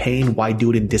it in pain? Why do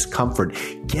it in discomfort?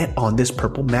 Get on this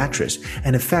Purple mattress.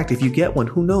 And in fact, if you get one,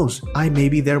 who knows? I may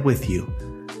be there with you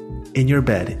in your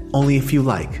bed, only if you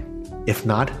like. If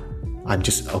not, I'm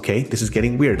just, okay, this is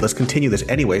getting weird. Let's continue this.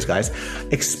 Anyways, guys,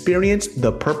 experience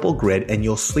the Purple Grid and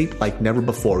you'll sleep like never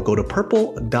before. Go to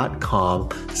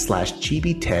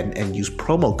purple.com/GB10 and use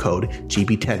promo code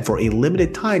GB10. For a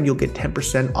limited time, you'll get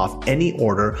 10% off any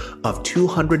order of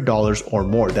 $200 or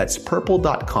more. That's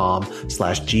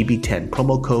purple.com/GB10.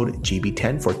 Promo code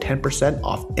GB10 for 10%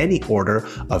 off any order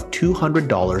of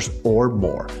 $200 or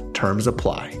more. Terms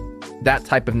apply. That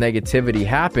type of negativity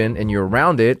happened and you're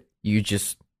around it, you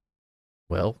just...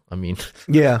 Well, I mean,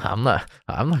 yeah, I'm not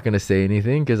going to say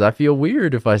anything because I feel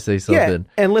weird if I say something.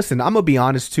 Yeah. And listen, I'm going to be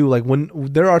honest too. Like when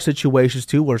there are situations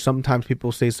too where sometimes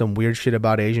people say some weird shit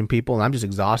about Asian people and I'm just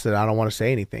exhausted. I don't want to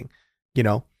say anything, you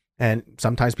know, and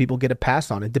sometimes people get a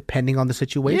pass on it depending on the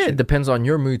situation. Yeah, it depends on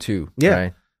your mood too. Yeah.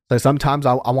 Right? Like sometimes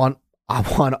I want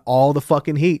all the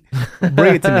fucking heat.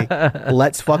 Bring it to me.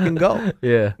 Let's fucking go.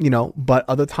 Yeah. You know, but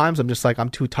other times I'm just like, I'm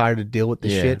too tired to deal with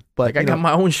this shit. But like I got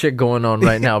my own shit going on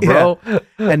right now, bro.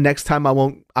 And next time I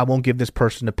won't give this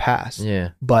person a pass. Yeah.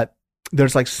 But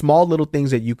there's like small little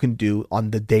things that you can do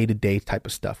on the day-to-day type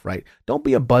of stuff, right? Don't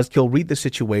be a buzzkill. Read the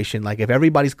situation. Like if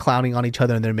everybody's clowning on each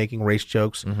other and they're making race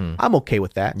jokes, I'm okay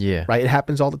with that. Yeah. Right? It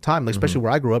happens all the time. Like, especially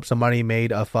where I grew up, somebody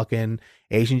made a fucking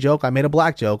Asian joke. I made a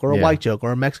black joke or a white joke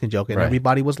or a Mexican joke and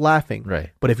everybody was laughing. Right.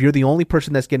 But if you're the only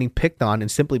person that's getting picked on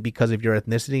and simply because of your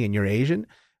ethnicity and you're Asian,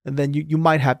 then you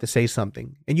might have to say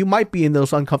something. And you might be in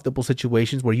those uncomfortable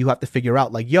situations where you have to figure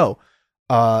out like, yo,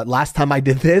 last time I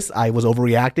did this, I was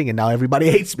overreacting and now everybody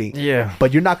hates me. Yeah.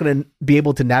 But you're not going to be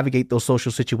able to navigate those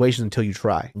social situations until you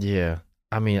try. Yeah.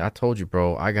 I mean, I told you,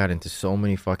 bro, I got into so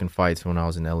many fucking fights when I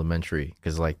was in elementary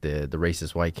because like the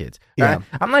racist white kids. Yeah.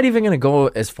 I'm not even going to go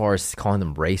as far as calling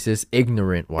them racist,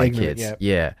 ignorant white kids.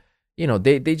 Yeah. You know,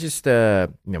 they just, you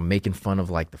know, making fun of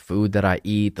like the food that I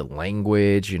eat, the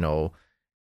language, you know,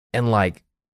 and like,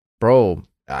 bro,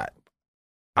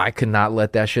 I could not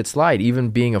let that shit slide. Even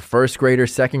being a first grader,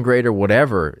 second grader,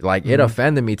 whatever, like it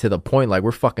offended me to the point like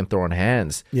we're fucking throwing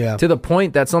hands. Yeah. To the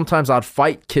point that sometimes I'd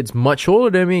fight kids much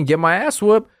older than me and get my ass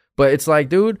whooped. But it's like,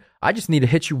 dude, I just need to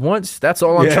hit you once. That's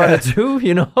all I'm trying to do,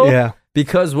 you know? Yeah.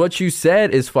 Because what you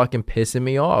said is fucking pissing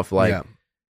me off. Like,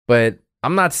 But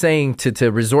I'm not saying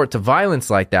to resort to violence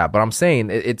like that, but I'm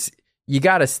saying you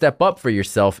got to step up for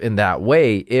yourself in that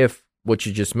way. If what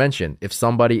you just mentioned, if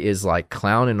somebody is like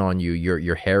clowning on you,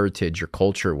 your heritage, your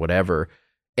culture, whatever,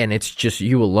 and it's just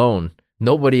you alone,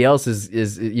 nobody else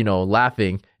is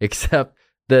laughing except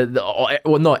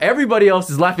everybody else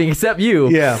is laughing except you.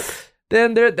 Yeah.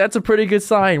 Then that's a pretty good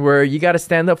sign where you got to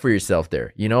stand up for yourself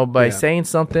there, by saying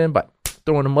something, by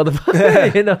throwing a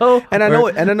motherfucker, And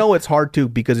I know it's hard too,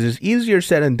 because it's easier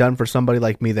said than done for somebody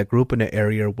like me that grew up in an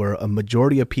area where a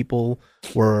majority of people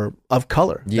were of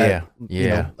color. Yeah.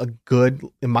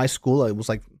 In my school, it was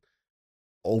like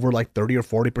over like 30 or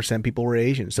 40% people were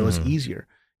Asian. So it's easier.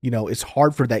 It's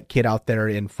hard for that kid out there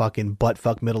in fucking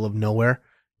buttfuck middle of nowhere,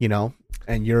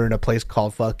 and you're in a place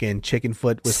called fucking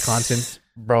Chickenfoot, Wisconsin.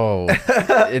 Bro,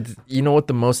 it's what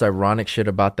the most ironic shit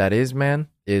about that is, man,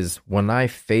 is when I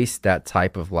faced that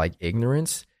type of like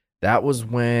ignorance, that was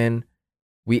when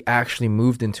we actually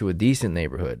moved into a decent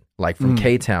neighborhood, like from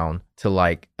K-Town to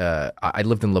like I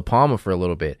lived in La Palma for a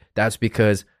little bit. That's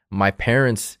because my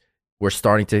parents were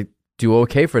starting to do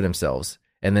okay for themselves,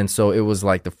 and then so it was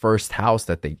like the first house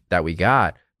that we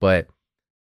got. But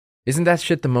isn't that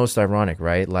shit the most ironic,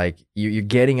 right? Like you're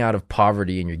getting out of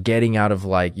poverty and you're getting out of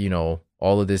like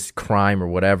all of this crime or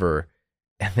whatever,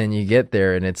 and then you get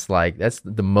there and it's like that's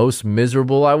the most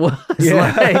miserable I was.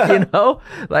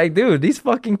 Like dude, these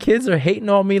fucking kids are hating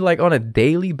on me like on a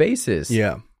daily basis.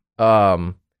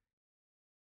 And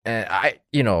I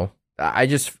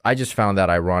just found that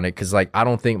ironic, because like I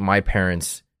don't think my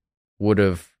parents would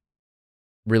have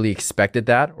really expected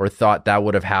that or thought that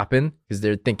would have happened, because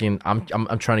they're thinking I'm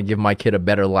trying to give my kid a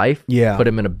better life, put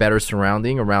him in a better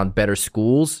surrounding around better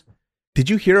schools. Did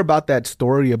you hear about that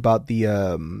story about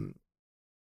the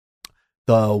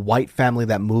white family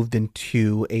that moved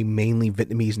into a mainly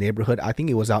Vietnamese neighborhood? I think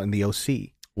it was out in the OC.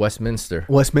 Westminster.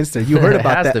 You heard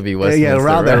about it has that? To be Westminster, yeah,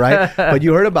 around there, right? But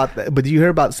you heard about that. But you heard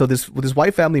about so this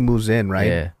white family moves in, right?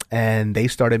 Yeah. And they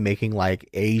started making like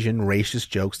Asian racist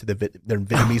jokes to their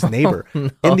Vietnamese neighbor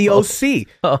in the OC.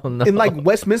 Oh no! In like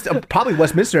Westminster, probably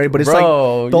Westminster area, but it's like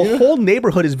the whole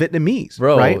neighborhood is Vietnamese,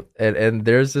 bro. Right? And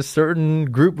there's a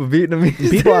certain group of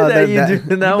Vietnamese people that you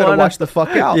better watch the fuck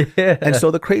out. Yeah. And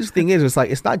so the crazy thing is, it's like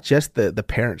it's not just the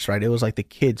parents, right? It was like the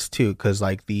kids too, because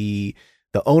like the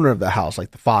owner of the house,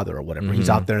 like the father or whatever, he's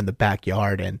out there in the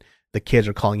backyard, and the kids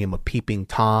are calling him a peeping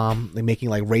Tom. They're making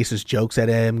like racist jokes at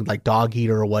him, like dog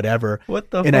eater or whatever. What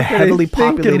the in fuck a heavily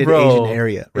populated Asian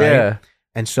area, right? Yeah.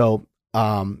 And so,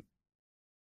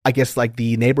 I guess like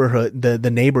the neighborhood,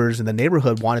 the neighbors in the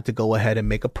neighborhood wanted to go ahead and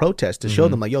make a protest to show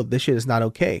them like, yo, this shit is not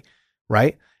okay,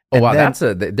 right? Oh, and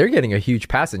wow, they're getting a huge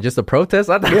pass in just a protest.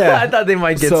 I thought they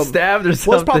might get stabbed or something.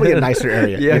 Well, it's probably a nicer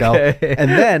area, Okay. And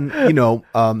then,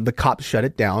 the cops shut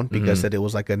it down because that it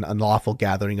was like an unlawful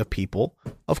gathering of people,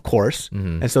 of course.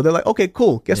 And so they're like, okay,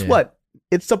 cool. Guess what?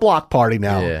 It's a block party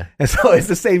now. Yeah. And so it's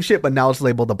the same shit, but now it's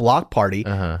labeled a block party.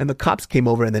 And the cops came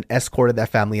over and then escorted that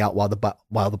family out while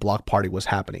the block party was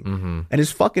happening. And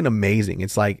it's fucking amazing.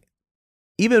 It's like,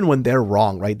 even when they're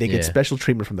wrong, right? They get special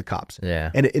treatment from the cops. Yeah.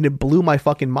 And it blew my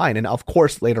fucking mind. And of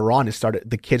course, later on,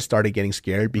 the kids started getting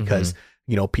scared because,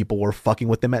 people were fucking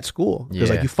with them at school.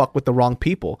 Because like you fuck with the wrong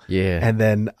people. Yeah. And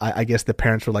then I guess the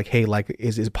parents were like, hey, like,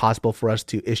 is it possible for us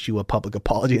to issue a public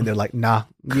apology? And they're like, nah.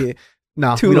 Too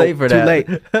late for that.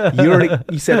 Too late.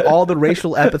 You said all the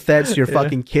racial epithets. Your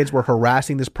fucking kids were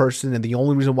harassing this person. And the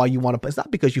only reason why you want to, it's not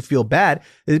because you feel bad.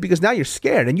 It's because now you're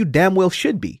scared, and you damn well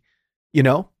should be,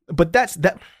 But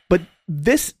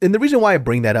and the reason why I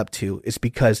bring that up too is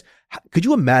because could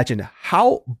you imagine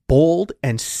how bold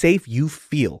and safe you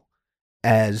feel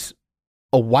as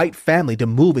a white family to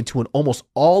move into an almost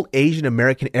all Asian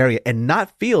American area and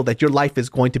not feel that your life is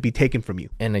going to be taken from you?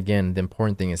 And again, the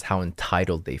important thing is how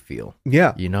entitled they feel.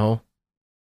 Yeah.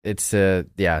 It's I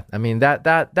mean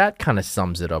that kind of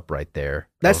sums it up right there.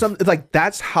 It's like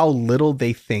that's how little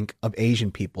they think of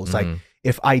Asian people. It's like,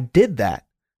 if I did that,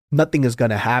 nothing is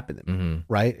going to happen,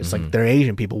 right? It's like they're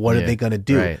Asian people. What are they going to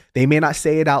do? Right. They may not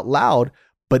say it out loud,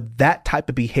 but that type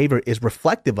of behavior is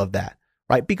reflective of that,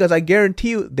 right? Because I guarantee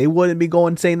you, they wouldn't be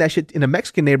going saying that shit in a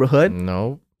Mexican neighborhood.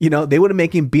 No, they wouldn't be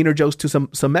making beaner jokes to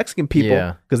some Mexican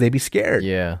people because they'd be scared.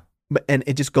 Yeah, and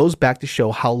it just goes back to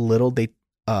show how little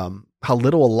a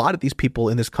lot of these people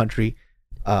in this country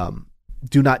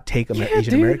do not take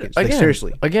Asian Americans. Like,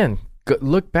 seriously, again.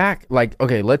 Look back, like,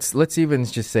 okay, let's even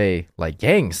just say like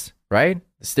gangs, right?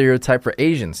 The stereotype for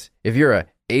Asians. If you're a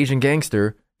Asian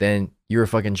gangster, then you're a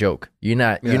fucking joke. You're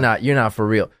not for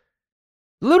real.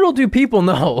 Little do people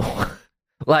know,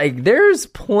 like, there's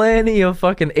plenty of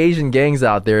fucking Asian gangs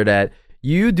out there that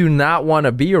you do not want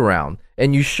to be around.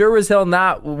 And you sure as hell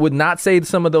would not say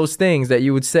some of those things that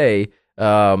you would say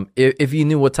if you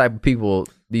knew what type of people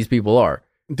these people are.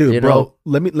 Dude, bro,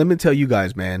 let me tell you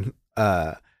guys, man.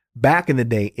 Back in the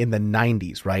day, in the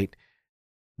 90s, right?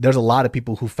 There's a lot of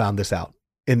people who found this out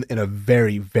in a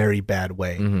very, very bad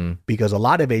way, because a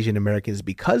lot of Asian Americans,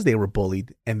 because they were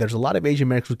bullied, and there's a lot of Asian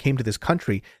Americans who came to this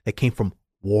country that came from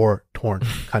war-torn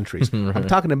countries. Right. I'm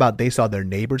talking about they saw their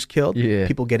neighbors killed,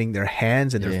 people getting their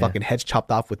hands and their fucking heads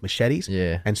chopped off with machetes.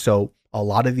 And so a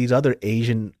lot of these other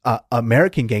Asian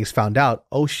American gangs found out,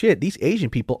 oh shit, these Asian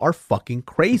people are fucking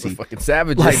crazy. We're fucking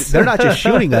savages. Like, they're not just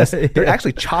shooting us, they're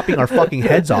actually chopping our fucking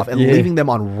heads off and leaving them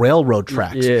on railroad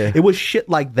tracks. It was shit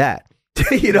like that.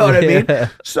 You know what I mean?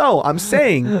 So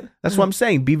that's what I'm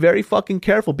saying. Be very fucking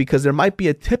careful, because there might be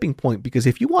a tipping point, because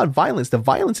if you want violence, the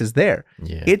violence is there.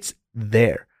 It's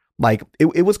there. Like,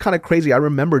 it was kind of crazy. I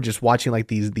remember just watching like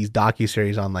these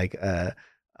docuseries on like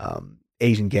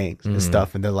Asian gangs and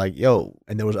stuff, and they're like, yo,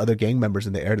 and there was other gang members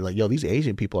in the area like, yo, these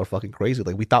Asian people are fucking crazy.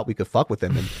 Like, we thought we could fuck with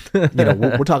them, and you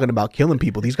know, we're talking about killing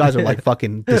people. These guys are like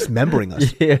fucking dismembering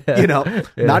us. You know,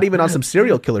 not even on some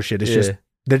serial killer shit. It's just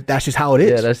that's just how it is.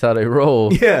 Yeah, that's how they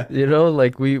roll. Yeah, you know,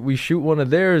 like we shoot one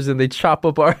of theirs and they chop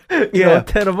up our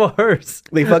 10 of ours.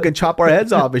 They fucking chop our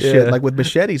heads off and shit, like with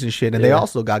machetes and shit. And they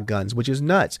also got guns, which is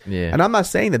nuts. And I'm not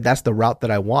saying that that's the route that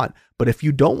I want, but if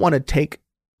you don't want to take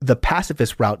the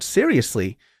pacifist route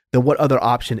seriously, then what other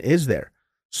option is there?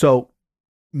 So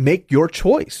make your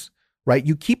choice, right?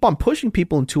 You keep on pushing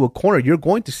people into a corner, you're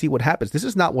going to see what happens. This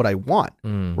is not what I want,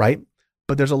 right?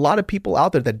 But there's a lot of people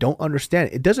out there that don't understand.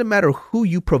 It doesn't matter who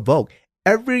you provoke.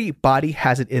 Everybody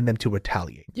has it in them to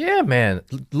retaliate. Yeah, man.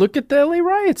 Look at the LA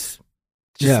riots.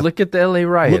 Just look at the LA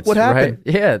riots. Look what happened.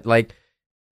 Right? Yeah, like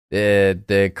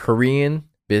the Korean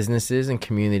businesses and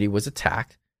community was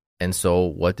attacked. And so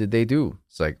what did they do?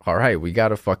 It's like, all right, we got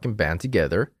to fucking band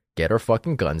together, get our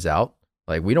fucking guns out.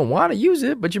 Like, we don't want to use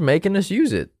it, but you're making us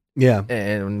use it. Yeah.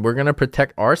 And we're going to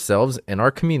protect ourselves and our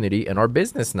community and our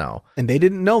business now. And they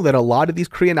didn't know that a lot of these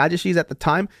Korean ajishis at the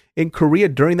time, in Korea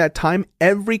during that time,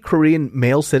 every Korean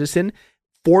male citizen,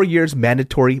 4 years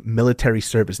mandatory military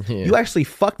service. You actually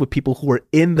fucked with people who were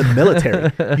in the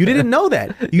military. You didn't know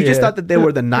that. You just thought that they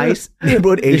were the nice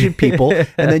neighborhood Asian people.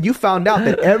 And then you found out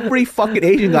that every fucking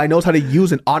Asian guy knows how to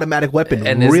use an automatic weapon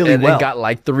really well. And got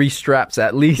like 3 straps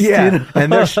at least. Yeah. You know?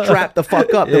 And they're strapped the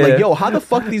fuck up. They're like, yo, how the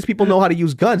fuck do these people know how to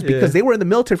use guns? Because they were in the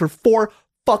military for 4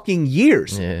 fucking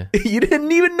years. You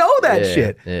didn't even know that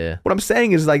shit. What I'm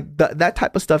saying is, like, that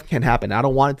type of stuff can happen. I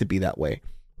don't want it to be that way.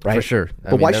 Right? For sure.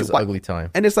 I mean, why that's an ugly time.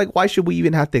 And it's like, why should we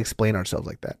even have to explain ourselves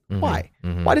like that? Why?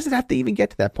 Why does it have to even get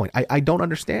to that point? I don't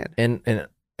understand. And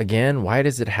again, why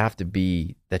does it have to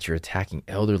be that you're attacking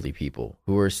elderly people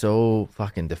who are so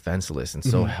fucking defenseless and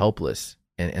so helpless?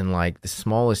 And like the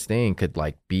smallest thing could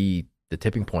like be the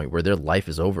tipping point where their life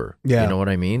is over. You know what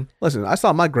I mean? Listen, I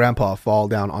saw my grandpa fall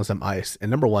down on some ice,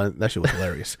 and number one, that shit was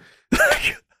hilarious.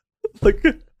 but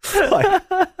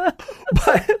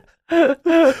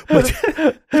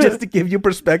just to give you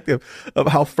perspective of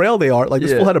how frail they are, like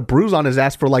this fool had a bruise on his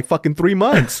ass for like fucking 3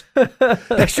 months.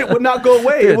 That shit would not go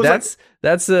away. Dude, it was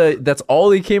that's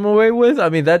all he came away with. I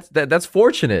mean, that's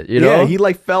fortunate, you know. Yeah, he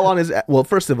like fell on his. Well,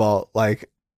 first of all, like,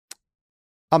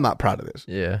 I'm not proud of this.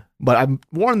 Yeah, but I've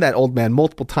warned that old man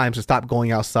multiple times to stop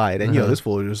going outside, and you know, this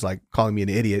fool was just like calling me an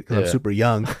idiot because I'm super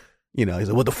young. You know, he's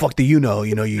like, what the fuck do you know?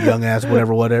 You know, you young ass,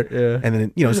 whatever. And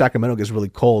then, you know, Sacramento gets really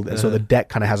cold. And so the deck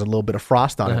kind of has a little bit of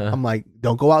frost on it. I'm like,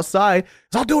 don't go outside.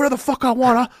 I'll do whatever the fuck I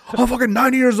want. I'm fucking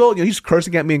 90 years old. You know, he's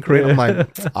cursing at me in Korean. I'm like,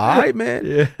 all right,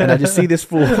 man. And I just see this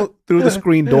fool through the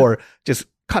screen door, just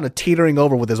kind of teetering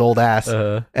over with his old ass.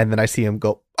 And then I see him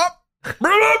go, up.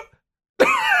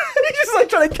 He's just like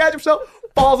trying to catch himself.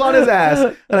 Falls on his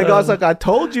ass, and I go, it's like, I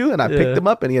told you, and I picked him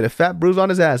up, and he had a fat bruise on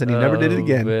his ass, and he never did it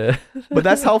again. Man. But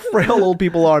that's how frail old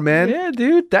people are, man. Yeah,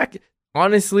 dude.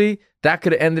 Honestly, that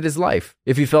could have ended his life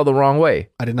if he fell the wrong way.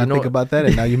 I did not think about that,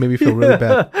 and now you made me feel really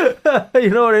bad.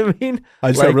 You know what I mean?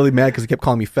 I just got really mad because he kept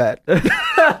calling me fat.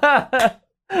 But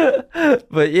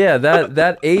yeah,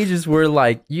 that age is where,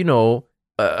 like, you know,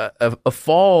 a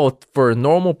fall for a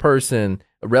normal person,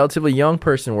 a relatively young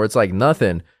person, where it's like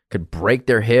nothing could break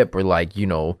their hip or, like, you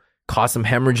know, cause some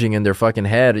hemorrhaging in their fucking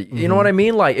head. You know what I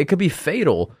mean? Like, it could be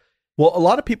fatal. Well, a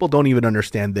lot of people don't even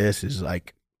understand this is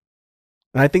like,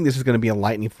 and I think this is going to be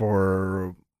enlightening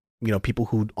for, you know, people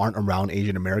who aren't around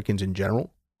Asian Americans in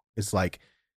general. It's like,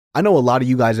 I know a lot of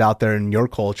you guys out there in your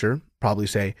culture probably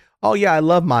say, oh yeah, I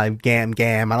love my gam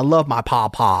and I love my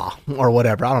pa or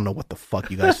whatever. I don't know what the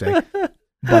fuck you guys say.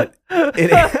 But it,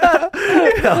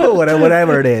 you know,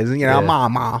 whatever it is, you know,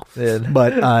 mama.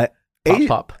 But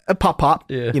pop.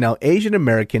 You know, Asian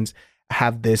Americans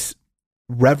have this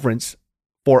reverence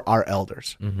for our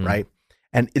elders, right?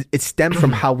 And it stems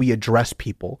from how we address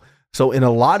people. So in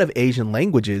a lot of Asian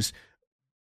languages,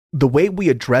 the way we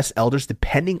address elders,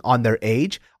 depending on their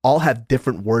age, all have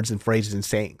different words and phrases and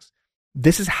sayings.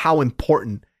 This is how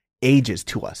important age is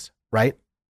to us, right?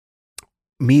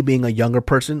 Me being a younger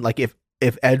person, like if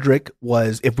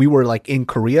we were like in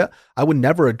Korea, I would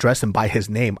never address him by his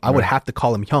name. I would have to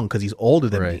call him Hyung because he's older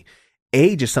than me.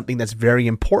 Age is something that's very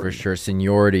important. For sure.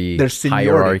 Seniority, there's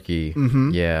seniority.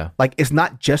 Hierarchy. Yeah. Like it's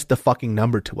not just the fucking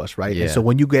number to us, right? Yeah. And so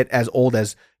when you get as old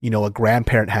as, a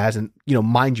grandparent has, and,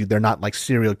 mind you, they're not like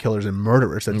serial killers and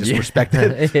murderers that just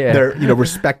they're,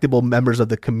 respectable members of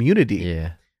the community.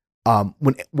 Yeah.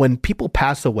 When people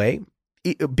pass away,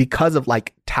 because of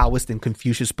like Taoist and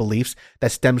Confucius beliefs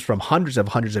that stems from hundreds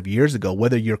of years ago,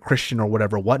 whether you're Christian or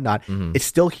whatever, whatnot, it's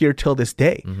still here till this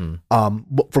day.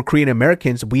 For Korean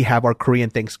Americans, we have our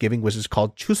Korean Thanksgiving, which is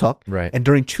called Chuseok. Right. And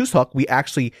during Chuseok, we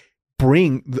actually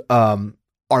bring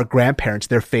our grandparents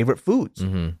their favorite foods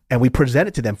and we present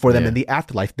it to them for them in the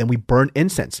afterlife. Then we burn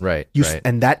incense. Right.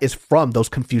 And that is from those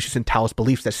Confucius and Taoist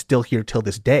beliefs that's still here till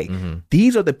this day.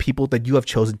 These are the people that you have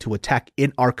chosen to attack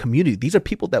in our community. These are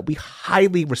people that we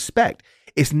highly respect.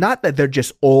 It's not that they're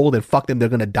just old and fuck them, they're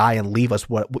going to die and leave us,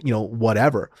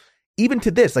 whatever. Even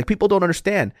to this, like people don't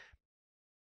understand.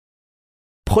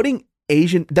 Putting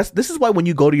Asian, this is why when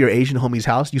you go to your Asian homie's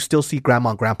house, you still see grandma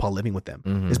and grandpa living with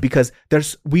them. Is because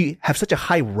we have such a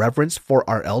high reverence for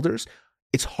our elders.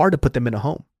 It's hard to put them in a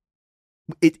home.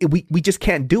 We just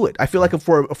can't do it. I feel like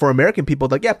for American people,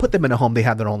 like, yeah, put them in a home. They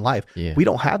have their own life. Yeah. We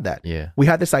don't have that. Yeah. We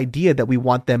have this idea that we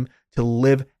want them to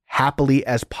live happily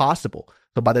as possible.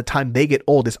 So by the time they get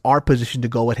old, it's our position to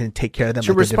go ahead and take care of them. It's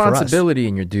your responsibility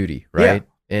and your duty, right? Yeah.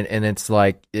 And it's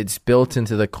like, it's built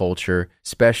into the culture,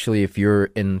 especially if you're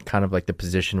in kind of like the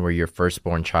position where you're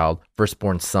firstborn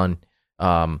son,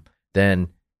 then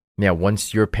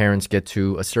once your parents get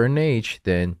to a certain age,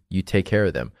 then you take care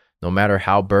of them. No matter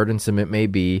how burdensome it may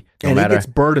be. It gets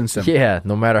burdensome. Yeah,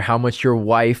 no matter how much your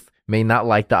wife may not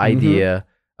like the idea,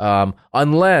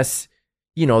 unless,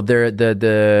 they're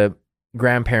the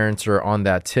grandparents are on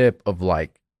that tip of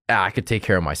like, I could take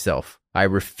care of myself. I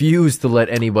refuse to let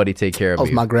anybody take care of me.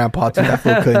 That was my grandpa too. That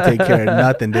fool couldn't take care of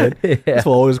nothing, dude. Yeah. This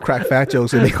fool always crack fat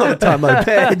jokes at me all the time. Like,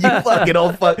 man, you fucking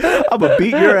old fuck. I'm gonna beat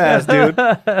your ass, dude.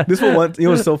 This fool it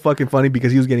was so fucking funny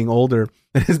because he was getting older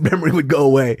and his memory would go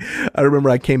away. I remember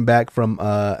I came back from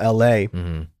LA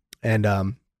and I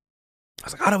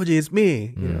was like, Harabaji, it's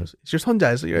me. It's your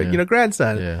sonja, it's your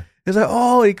grandson. Yeah. He's like,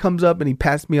 oh, he comes up and he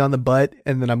passed me on the butt,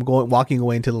 and then I'm walking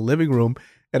away into the living room.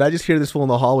 And I just hear this fool in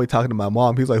the hallway talking to my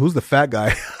mom. He's like, who's the fat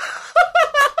guy?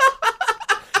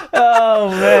 Oh,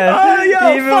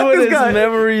 man. Even when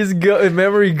his guy.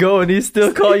 memory going, he's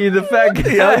still calling you the fat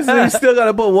guy. Yeah, he's still got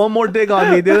to put one more dig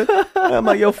on me, dude. I'm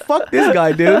like, yo, fuck this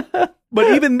guy, dude.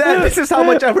 But even then, this is how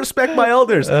much I respect my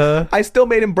elders. I still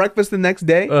made him breakfast the next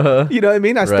day. You know what I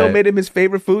mean? I still made him his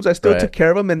favorite foods. I still took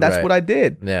care of him, and that's what I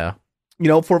did. Yeah.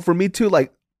 For me too,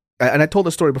 like, and I told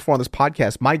the story before on this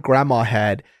podcast, my grandma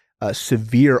had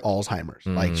severe Alzheimer's.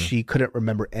 Like she couldn't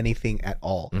remember anything at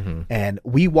all. And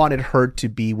we wanted her to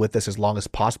be with us as long as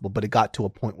possible, but it got to a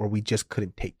point where we just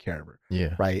couldn't take care of her.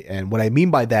 Yeah. Right. And what I mean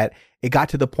by that, it got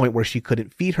to the point where she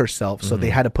couldn't feed herself. So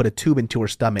they had to put a tube into her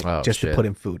stomach to put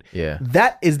in food. Yeah.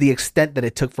 That is the extent that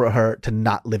it took for her to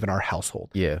not live in our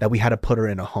household. Yeah. That we had to put her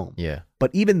in a home. Yeah.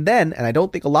 But even then, and I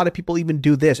don't think a lot of people even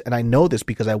do this, and I know this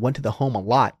because I went to the home a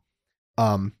lot.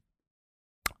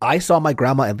 I saw my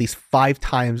grandma at least 5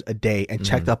 times a day and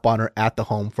checked up on her at the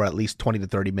home for at least 20 to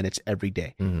 30 minutes every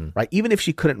day, right? Even if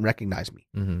she couldn't recognize me.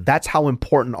 That's how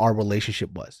important our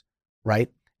relationship was,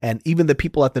 right? And even the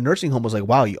people at the nursing home was like,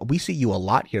 wow, we see you a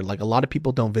lot here. Like a lot of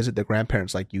people don't visit their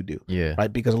grandparents like you do,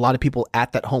 right? Because a lot of people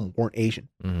at that home weren't Asian.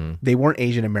 They weren't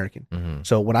Asian American.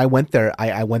 So when I went there,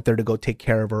 I went there to go take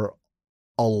care of her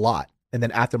a lot. And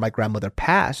then after my grandmother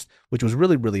passed, which was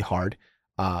really, really hard,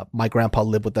 my grandpa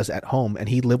lived with us at home, and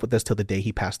he lived with us till the day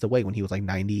he passed away when he was like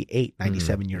 98,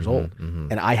 97 years old.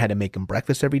 And I had to make him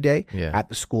breakfast every day at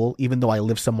the school. Even though I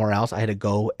lived somewhere else, I had to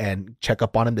go and check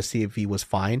up on him to see if he was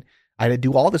fine. I had to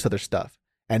do all this other stuff.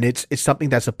 And it's something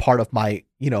that's a part of my,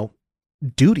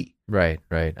 duty. Right.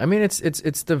 I mean,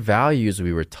 it's the values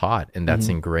we were taught, and that's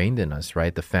ingrained in us,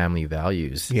 right? The family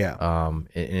values. Yeah. And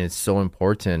it's so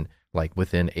important, like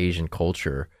within Asian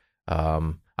culture.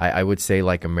 I would say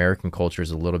like American culture is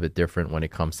a little bit different when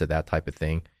it comes to that type of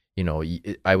thing.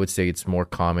 I would say it's more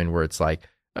common where it's like,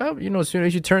 as soon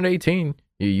as you turn 18,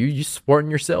 you supporting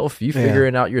yourself, you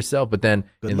figuring out yourself. But then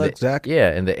Good luck, Zach.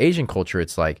 Yeah, in the Asian culture,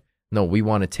 it's like, no, we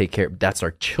want to take care. That's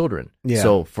our children. Yeah.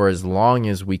 So for as long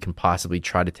as we can possibly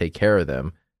try to take care of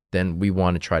them, then we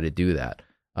want to try to do that.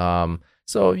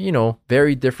 So, you know,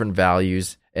 very different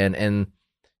values. And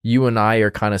you and I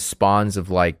are kind of spawns of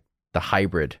like the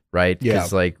hybrid, right?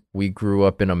 Because like we grew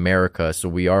up in America, so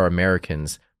we are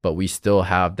Americans, but we still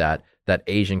have that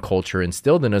Asian culture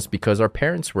instilled in us because our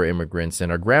parents were immigrants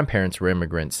and our grandparents were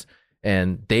immigrants,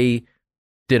 and they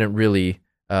didn't really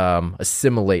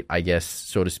assimilate, I guess,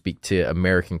 so to speak, to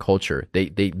American culture.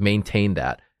 They maintained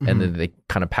that, and then they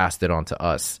kind of passed it on to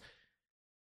us.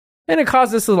 And it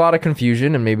caused us a lot of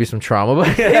confusion and maybe some trauma,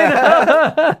 but you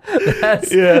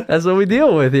know, that's what we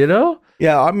deal with, you know?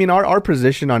 Yeah, I mean, our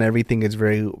position on everything is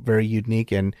very, very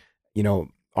unique, and, you know,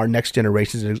 our next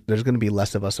generations, there's going to be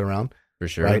less of us around. For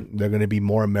sure. Right? They're going to be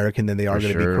more American than they are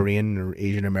going to be Korean or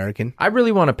Asian American. I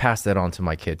really want to pass that on to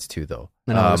my kids too, though.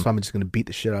 I know, that's why I'm just going to beat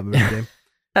the shit out of them every day.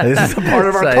 This is a part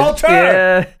of our culture.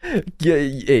 Yeah,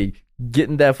 hey,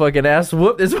 getting that fucking ass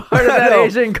whooped is part of that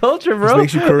Asian culture, bro. This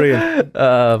makes you Korean.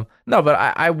 No, but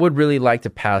I would really like to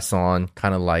pass on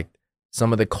kind of like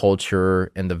some of the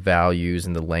culture and the values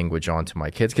and the language on to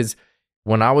my kids. Because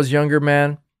when I was younger,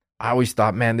 man, I always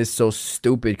thought, man, this is so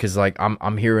stupid because like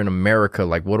I'm here in America.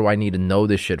 Like, what do I need to know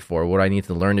this shit for? What do I need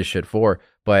to learn this shit for?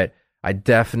 But I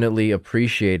definitely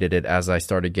appreciated it as I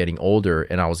started getting older,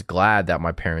 and I was glad that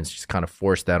my parents just kind of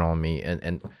forced that on me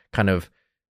and kind of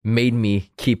made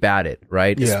me keep at it,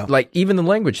 right? Yeah. It's like even the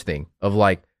language thing of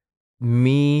like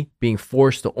me being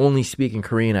forced to only speak in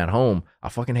Korean at home, I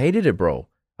fucking hated it, bro.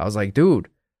 I was like, dude,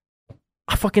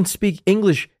 I fucking speak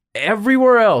English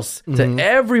everywhere else to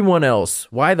everyone else.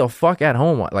 Why the fuck at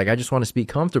home? Like, I just want to speak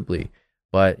comfortably.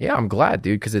 But yeah, I'm glad,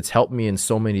 dude, because it's helped me in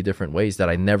so many different ways that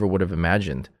I never would have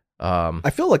imagined. I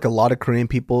feel like a lot of Korean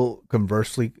people,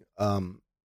 conversely, to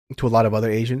a lot of other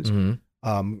Asians,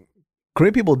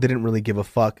 Korean people didn't really give a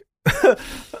fuck.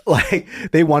 Like,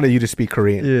 they wanted you to speak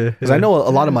Korean. Because I know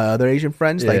a lot of my other Asian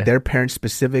friends, like their parents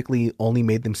specifically only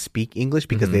made them speak English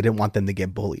because they didn't want them to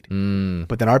get bullied.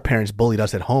 But then our parents bullied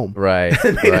us at home. Right.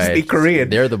 And made us speak Korean.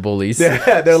 They're the bullies.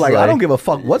 They're like, I don't give a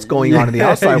fuck what's going on in the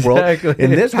outside world. In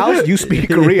this house, you speak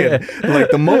Korean. Like,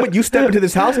 the moment you step into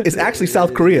this house, it's actually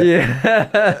South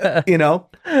Korea. You know?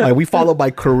 Like, we follow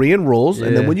by Korean rules,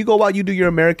 and then when you go out, you do your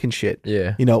American shit.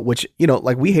 You know, which, you know,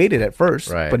 like, we hated at first,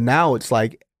 but now it's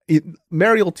like,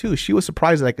 Mariel too, she was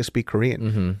surprised that I could speak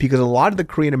Korean because a lot of the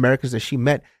Korean Americans that she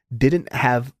met didn't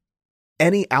have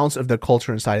any ounce of their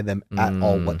culture inside of them at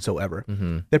all whatsoever.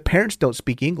 Their parents don't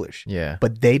speak English,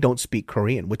 but they don't speak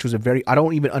Korean, which was I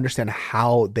don't even understand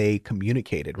how they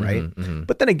communicated, right?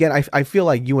 But then again, I feel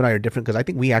like you and I are different because I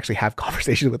think we actually have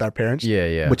conversations with our parents,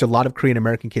 which a lot of Korean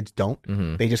American kids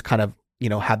don't. They just kind of, you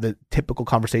know, have the typical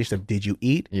conversation of, did you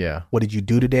eat? What did you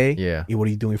do today? What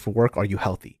are you doing for work? Are you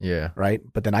healthy? Right?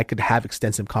 But then I could have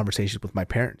extensive conversations with my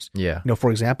parents. You know,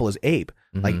 for example, is Abe.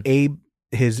 Like, Abe,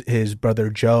 his brother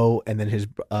Joe, and then his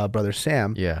brother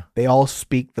Sam, they all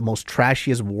speak the most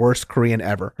trashiest, worst Korean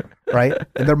ever, right?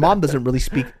 And their mom doesn't really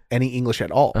speak any English at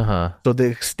all. So the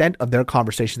extent of their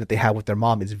conversation that they have with their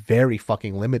mom is very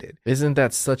fucking limited. Isn't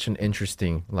that such an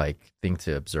interesting, like, thing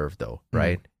to observe, though,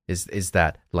 right? Is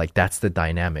that, like, that's the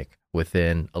dynamic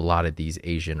within a lot of these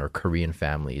Asian or Korean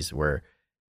families where,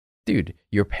 dude,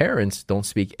 your parents don't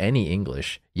speak any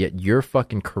English, yet your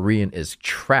fucking Korean is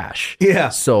trash.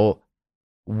 So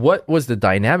what was the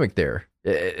dynamic there?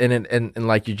 And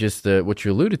like you just, what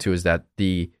you alluded to is that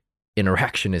the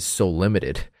interaction is so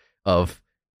limited of,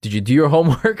 did you do your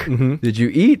homework? Did you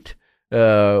eat?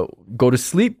 Go to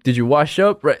sleep? Did you wash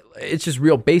up? Right. It's just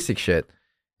real basic shit.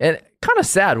 And kind of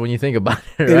sad when you think about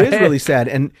it, right? It is really sad.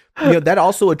 And, you know, that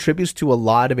also attributes to a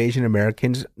lot of Asian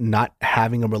Americans not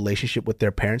having a relationship with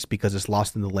their parents because it's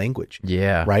lost in the language.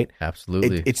 Right?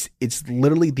 Absolutely. It's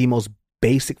literally the most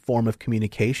basic form of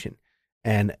communication.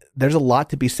 And there's a lot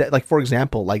to be said. Like, for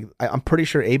example, like, I'm pretty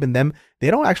sure Abe and them,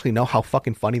 they don't actually know how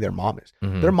fucking funny their mom is.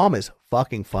 Their mom is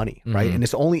fucking funny, right? And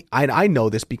it's only, I know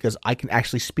this because I can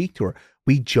actually speak to her.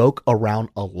 We joke around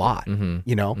a lot,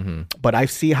 you know? But I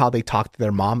see how they talk to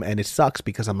their mom, and it sucks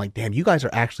because I'm like, damn, you guys are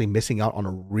actually missing out on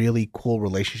a really cool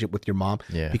relationship with your mom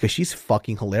because she's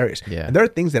fucking hilarious. And there are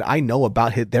things that I know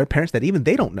about their parents that even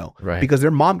they don't know because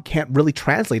their mom can't really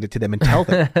translate it to them and tell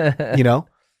them, you know?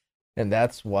 And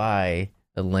that's why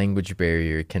a language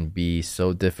barrier can be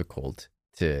so difficult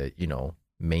to, you know,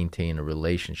 maintain a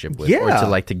relationship with, or to,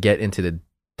 like, to get into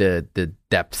the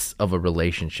depths of a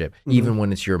relationship, even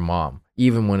when it's your mom,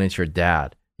 even when it's your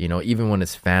dad, you know, even when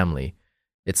it's family.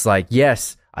 It's like,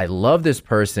 yes, I love this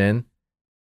person,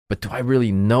 but do I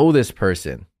really know this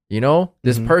person? You know,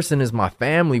 this person is my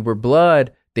family. We're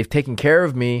blood. They've taken care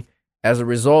of me. as a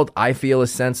result, I feel a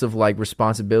sense of like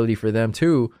responsibility for them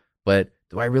too. But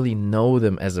do I really know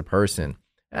them as a person?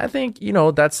 And I think,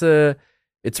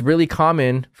 it's really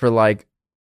common for like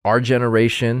our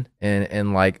generation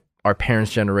and like our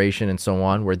parents' generation and so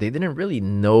on, where they didn't really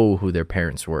know who their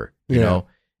parents were. You know,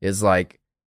 it's like,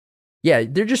 yeah,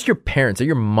 they're just your parents. They're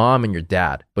your mom and your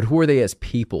dad. But who are they as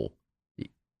people?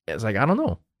 It's like, I don't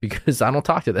know, because I don't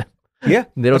talk to them. Yeah,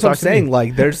 they don't that's what I'm talk to saying. me.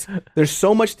 Like, there's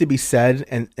so much to be said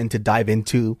and to dive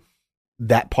into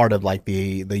that part of like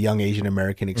the young Asian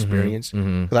American experience.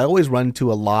 Because I always run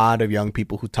into a lot of young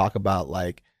people who talk about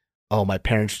like, oh, my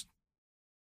parents,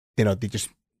 they just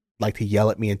like to yell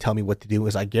at me and tell me what to do.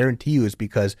 Is I guarantee you is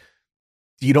because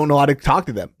you don't know how to talk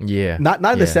to them. Yeah, not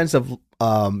in the sense of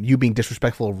you being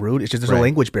disrespectful or rude. It's just there's a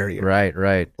language barrier.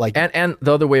 Right. Like, and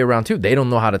the other way around too. They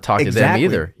don't know how to talk to them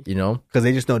either. Because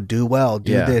they just know do well,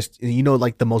 do this.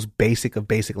 Like the most basic of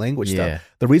basic language stuff.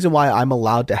 The reason why I'm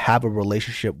allowed to have a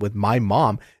relationship with my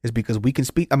mom is because we can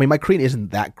speak. I mean, my Korean isn't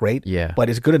that great, but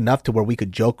it's good enough to where we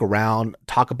could joke around,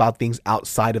 talk about things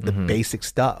outside of the basic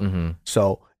stuff.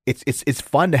 So it's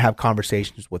fun to have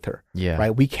conversations with her. Yeah.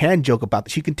 Right. We can joke about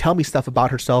she can tell me stuff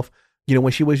about herself,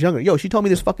 when she was younger. She told me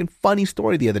this fucking funny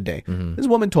story the other day. This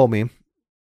woman told me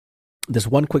this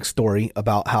one quick story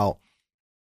about how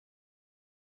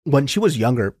when she was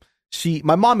younger,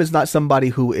 my mom is not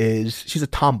somebody she's a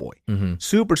tomboy,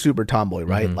 super, super tomboy,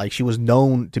 right? Like she was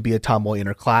known to be a tomboy in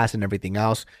her class and everything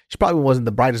else. She probably wasn't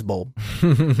the brightest bulb,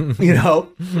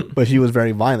 but she was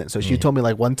very violent. So she told me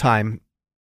like one time,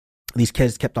 these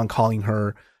kids kept on calling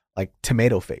her like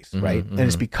tomato face, right? And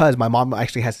it's because my mom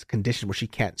actually has a condition where she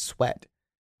can't sweat.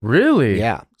 Really?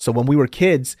 Yeah. So when we were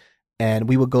kids and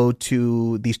we would go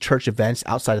to these church events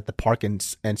outside at the park, and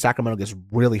Sacramento gets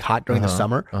really hot during the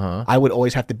summer, I would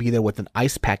always have to be there with an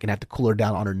ice pack and have to cool her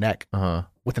down on her neck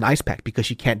with an ice pack because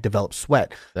she can't develop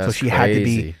sweat. So she had to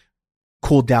be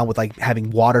cooled down with like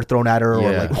having water thrown at her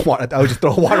or like water. I would just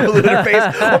throw a water balloon in her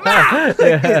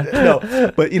face.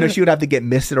 No, but she would have to get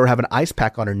misted or have an ice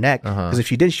pack on her neck because if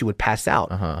she didn't, she would pass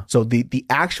out. So the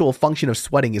actual function of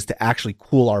sweating is to actually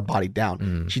cool our body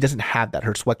down. She doesn't have that.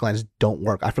 Her sweat glands don't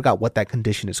work. I forgot what that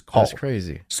condition is called. That's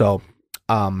crazy. So,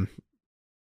 when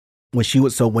she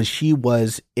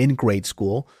was in grade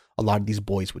school, a lot of these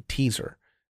boys would tease her,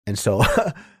 and so.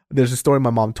 There's a story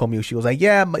my mom told me. She was like,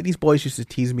 yeah, these boys used to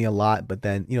tease me a lot, but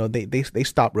then, they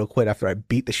stopped real quick after I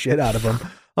beat the shit out of them.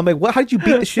 I'm like, what? How did you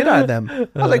beat the shit out of them?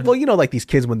 I was like, well, like these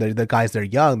kids, when they're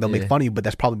young, they'll make fun of you, but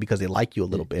that's probably because they like you a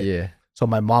little bit. Yeah. So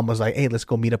my mom was like, hey, let's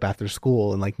go meet up after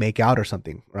school and like make out or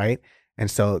something, right?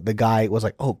 And so the guy was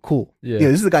like, oh, cool. Yeah.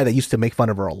 This is the guy that used to make fun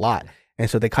of her a lot. And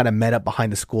so they kind of met up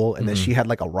behind the school, and then she had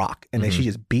like a rock, and then she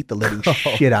just beat the living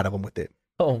shit out of him with it.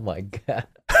 Oh my God.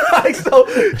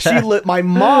 So my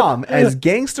mom, as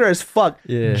gangster as fuck,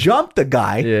 jumped the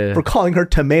guy for calling her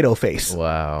tomato face.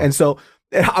 Wow. And so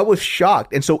I was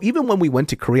shocked. And so even when we went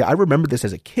to Korea, I remember this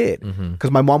as a kid because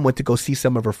my mom went to go see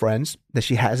some of her friends that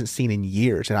she hasn't seen in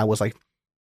years. And I was like,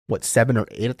 7 or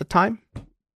 8 at the time.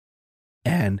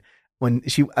 And when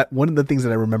one of the things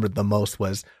that I remembered the most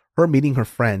was her meeting her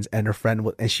friends, and her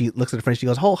friend, and she looks at her friend, she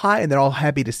goes, oh, hi. And they're all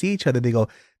happy to see each other. They go,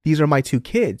 these are my 2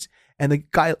 kids. And the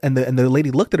guy and the lady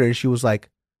looked at her and she was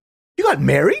like, you got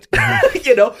married?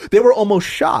 They were almost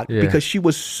shocked because she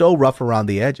was so rough around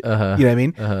the edge. You know what I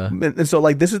mean? And so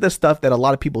like, this is the stuff that a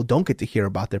lot of people don't get to hear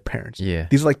about their parents. Yeah.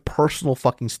 These are like personal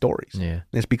fucking stories. Yeah. And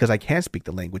it's because I can't speak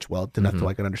the language well enough so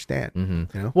I can understand.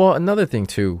 Well, another thing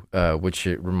too, which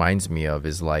it reminds me of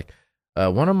is like,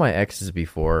 one of my exes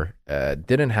before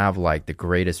didn't have like the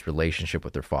greatest relationship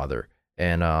with her father.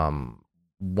 And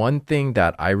one thing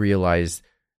that I realized,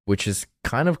 which is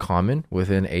kind of common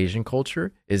within Asian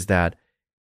culture, is that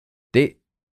the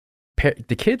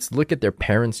kids look at their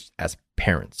parents as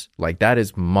parents. Like that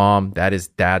is mom, that is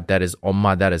dad, that is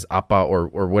oma, that is appa,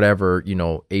 or whatever,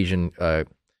 Asian,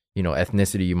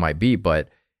 ethnicity you might be. But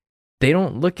they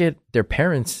don't look at their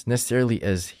parents necessarily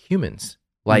as humans.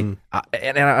 Like,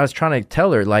 and I was trying to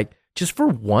tell her, like, just for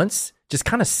once, just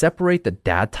kind of separate the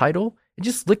dad title and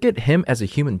just look at him as a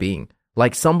human being.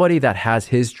 Like somebody that has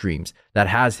his dreams, that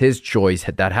has his joys,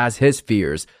 that has his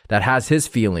fears, that has his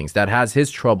feelings, that has his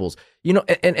troubles,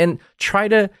 and try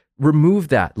to remove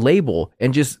that label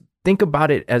and just think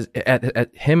about it as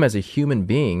at him as a human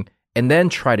being, and then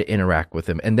try to interact with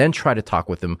him and then try to talk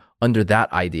with him under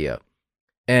that idea.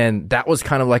 And that was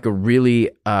kind of like a really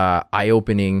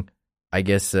eye-opening, I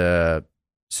guess,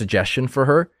 suggestion for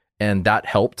her. And that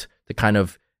helped to kind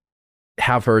of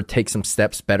have her take some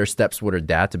better steps with her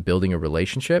dad to building a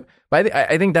relationship. But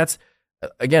I think that's,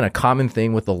 again, a common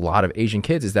thing with a lot of Asian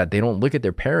kids is that they don't look at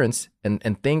their parents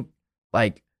and think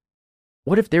like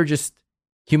what if they're just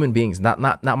human beings, not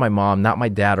my mom, not my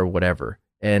dad or whatever.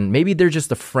 And maybe they're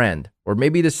just a friend, or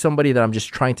maybe there's somebody that I'm just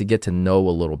trying to get to know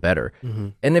a little better.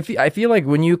 And I feel like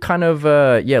when you kind of,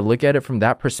 look at it from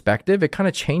that perspective, it kind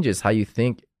of changes how you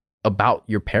think about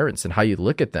your parents and how you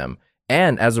look at them.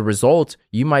 And as a result,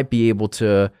 you might be able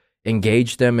to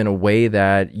engage them in a way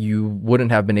that you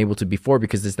wouldn't have been able to before,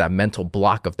 because there's that mental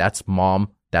block of that's mom,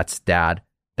 that's dad,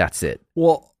 that's it.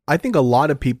 Well, I think a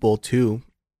lot of people too,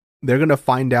 they're going to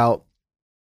find out,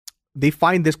 they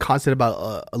find this concept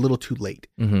about a little too late,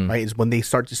 right? Is when they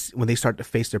start to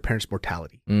face their parents'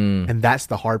 mortality, and that's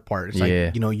the hard part. It's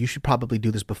like, you should probably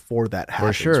do this before that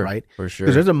happens, right? For sure.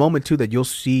 Because there's a moment too that you'll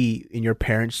see in your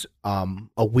parents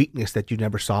a weakness that you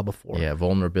never saw before. Yeah,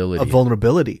 vulnerability. A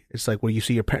vulnerability. It's like where you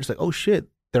see your parents like, oh shit,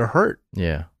 they're hurt.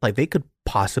 Yeah, like they could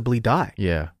possibly die.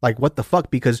 Yeah, like what the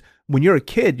fuck? Because when you're a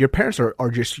kid, your parents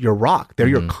are just your rock. They're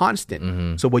your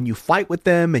constant. So when you fight with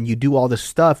them and you do all this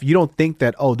stuff, you don't think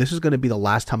that, oh, this is going to be the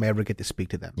last time I ever get to speak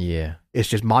to them. Yeah, it's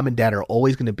just mom and dad are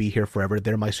always going to be here forever.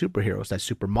 They're my superheroes. That's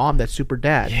super mom. That's super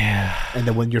dad. Yeah. And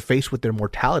then when you're faced with their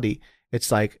mortality,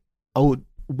 it's like, oh,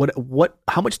 what?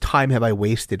 How much time have I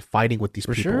wasted fighting with these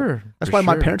people? Sure. That's why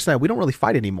my parents and I, we don't really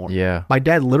fight anymore. Yeah. My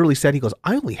dad literally said, he goes,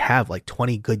 I only have like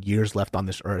 20 good years left on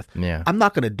this earth. Yeah. I'm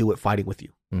not going to do it fighting with you.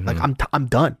 Like I'm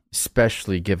done.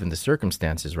 Especially given the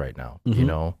circumstances right now. You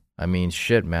know, I mean,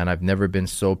 shit, man, I've never been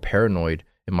so paranoid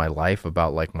in my life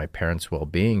about like my parents'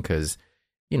 well-being, because,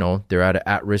 you know, they're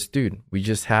at-risk dude. We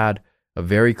just had a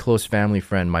very close family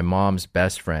friend, my mom's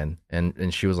best friend,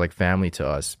 and she was like family to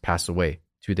us, passed away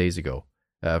 2 days ago.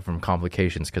 From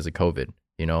complications because of COVID,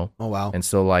 you know? Oh, wow. And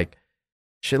so like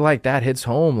shit like that hits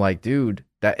home, like, dude,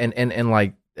 that, and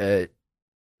like, you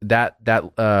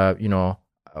know,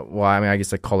 well, I mean, I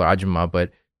guess I call her Ajima,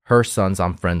 but her sons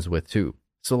I'm friends with too.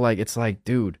 So like, it's like,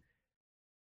 dude,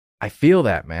 I feel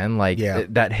that, man. Like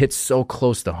that hits so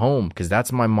close to home, because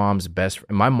that's my mom's best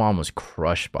friend. My mom was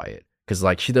crushed by it, because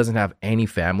like she doesn't have any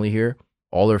family here.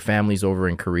 All her family's over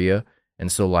in Korea.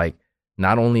 And so like,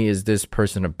 not only is this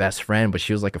person a best friend, but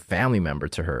she was like a family member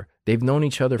to her. They've known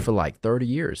each other for like 30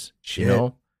 years, you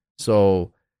know?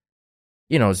 So,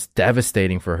 you know, it's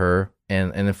devastating for her.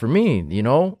 And then for me, you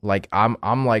know, like I'm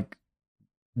like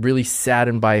really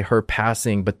saddened by her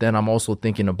passing, but then I'm also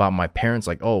thinking about my parents,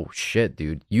 like, oh shit,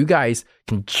 dude, you guys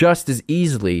can just as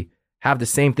easily have the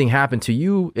same thing happen to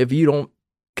you if you don't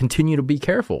continue to be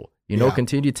careful, you know,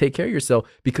 continue to take care of yourself,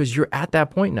 because you're at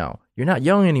that point now. You're not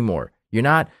young anymore.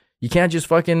 You can't just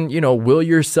fucking, you know, will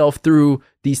yourself through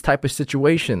these type of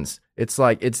situations. It's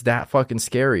like, it's that fucking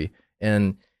scary.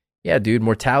 And yeah, dude,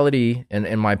 mortality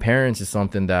and my parents is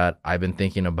something that I've been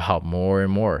thinking about more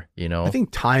and more, you know? I think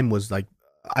time was like,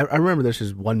 I remember this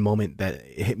is one moment that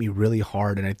it hit me really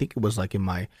hard. And I think it was like in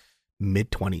my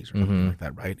mid-20s or something like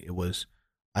that, right? It was,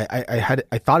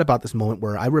 I thought about this moment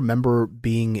where I remember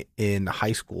being in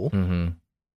high school,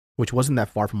 which wasn't that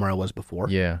far from where I was before.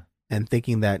 Yeah. And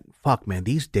thinking that, fuck, man,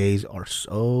 these days are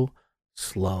so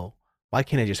slow. Why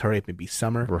can't it just hurry up and be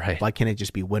summer? Right. Why can't it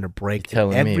just be winter break?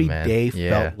 Every day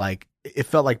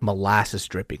felt like molasses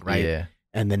dripping, right? Yeah.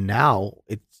 And then now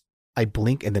I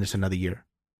blink and then it's another year.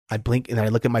 I blink and then I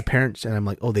look at my parents and I'm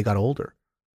like, oh, they got older.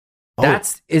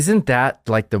 Isn't that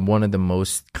like the one of the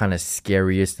most kind of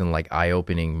scariest and like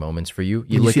eye-opening moments for you?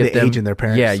 You look at the age in their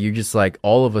parents. Yeah, you're just like,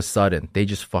 all of a sudden they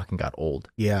just fucking got old.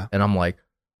 Yeah. And I'm like,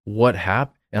 what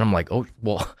happened? And I'm like, oh,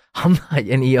 well, I'm not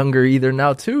any younger either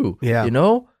now too. Yeah. You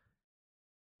know?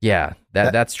 Yeah,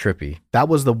 that's trippy. That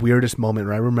was the weirdest moment.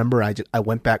 Right? I remember I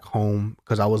went back home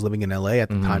because I was living in LA at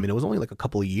the time, and it was only like a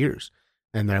couple of years.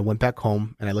 And then I went back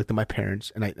home and I looked at my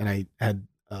parents, and I had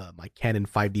my Canon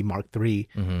 5D Mark III.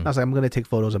 I was like, I'm going to take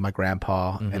photos of my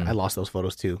grandpa, and I lost those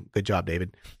photos too. Good job,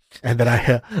 David. And then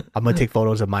I'm going to take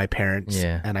photos of my parents,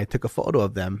 and I took a photo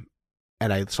of them.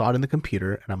 And I saw it in the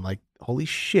computer, and I'm like, holy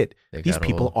shit, these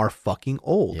people are fucking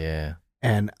old. Yeah.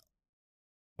 And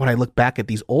when I look back at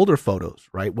these older photos,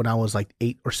 right, when I was like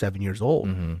 8 or 7 years old,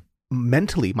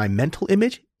 mentally, my mental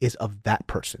image is of that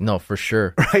person. No, for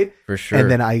sure. Right? For sure.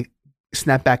 And then I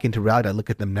snap back into reality. I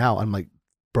look at them now. I'm like,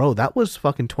 bro, that was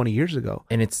fucking 20 years ago.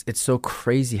 And it's so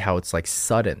crazy how it's like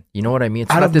sudden. You know what I mean?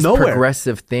 It's out not of this nowhere.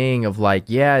 Progressive thing of like,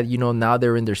 yeah, you know, now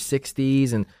they're in their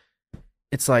 60s, and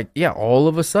it's like, yeah, all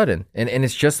of a sudden. And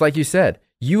it's just like you said,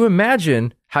 you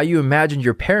imagine how you imagined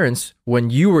your parents when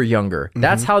you were younger.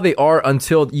 That's how they are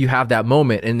until you have that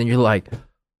moment. And then you're like,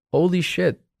 holy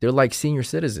shit, they're like senior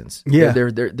citizens. Yeah.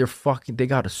 They're fucking, they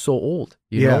got so old.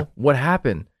 You know, what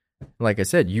happened? Like I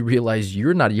said, you realize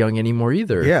you're not young anymore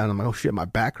either. Yeah, and I'm like, oh shit, my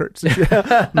back hurts.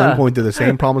 I'm going through the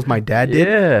same problems my dad did.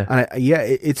 Yeah,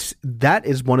 it's that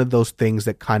is one of those things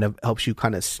that kind of helps you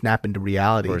kind of snap into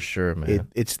reality. For sure, man.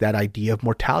 It's that idea of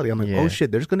mortality. I'm like, oh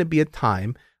shit, there's going to be a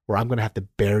time where I'm going to have to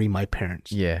bury my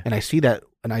parents. Yeah, and I see that,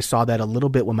 and I saw that a little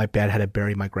bit when my dad had to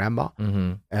bury my grandma,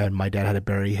 and my dad had to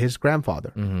bury his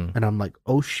grandfather, and I'm like,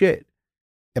 oh shit.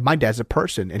 And my dad's a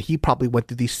person, and he probably went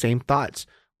through these same thoughts.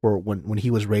 Or when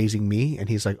he was raising me, and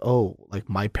he's like, oh, like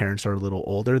my parents are a little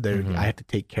older, I have to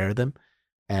take care of them,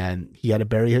 and he had to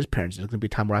bury his parents. There's gonna be a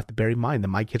time where I have to bury mine.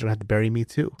 Then my kids are gonna have to bury me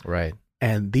too. Right.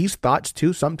 And these thoughts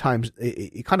too, sometimes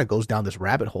it kind of goes down this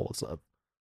rabbit hole of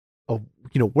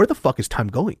where the fuck is time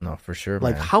going? No, for sure.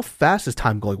 Like man. how fast is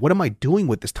time going? What am I doing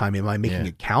with this time? Am I making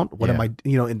it count? What am I?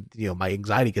 My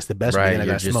anxiety gets the best of me, and I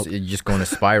gotta smoke. You're just going to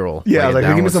spiral. Yeah, like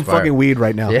give me some fucking weed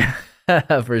right now.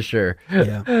 Yeah, for sure.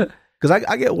 Yeah. Because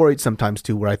I get worried sometimes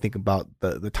too, where I think about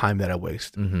the time that I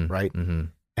waste, right?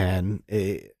 And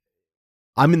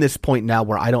I'm in this point now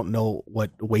where I don't know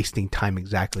what wasting time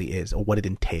exactly is or what it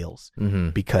entails,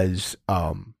 because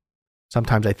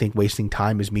sometimes I think wasting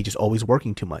time is me just always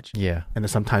working too much. Yeah, and then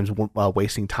sometimes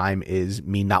wasting time is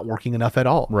me not working enough at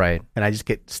all. Right, and I just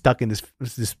get stuck in this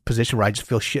position where I just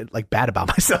feel shit like bad about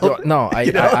myself. No,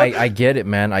 I get it,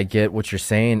 man. I get what you're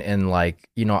saying, and like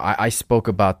I spoke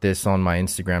about this on my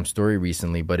Instagram story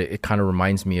recently, but it kind of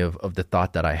reminds me of the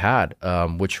thought that I had,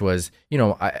 which was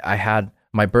I had.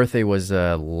 My birthday was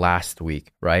last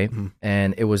week, right?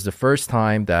 And it was the first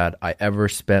time that I ever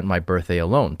spent my birthday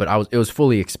alone. But it was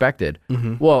fully expected.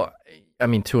 Well, I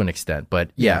mean, to an extent.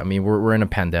 But yeah, I mean, we're in a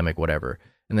pandemic, whatever.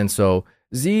 And then so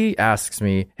Z asks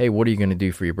me, "Hey, what are you gonna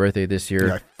do for your birthday this year?" You're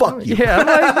like, fuck you. Yeah, I'm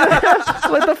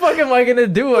like, what the fuck am I gonna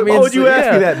do? I mean, why would you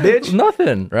ask me that, bitch?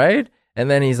 Nothing, right?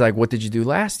 And then he's like, "What did you do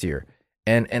last year?"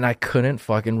 And I couldn't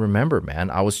fucking remember, man.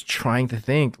 I was trying to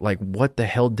think, like, what the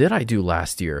hell did I do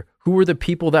last year? Who were the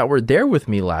people that were there with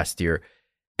me last year?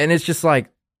 And it's just like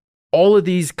all of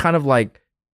these kind of like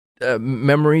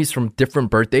memories from different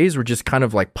birthdays were just kind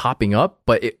of like popping up,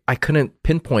 but I couldn't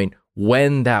pinpoint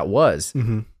when that was.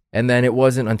 And then it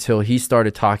wasn't until he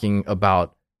started slowly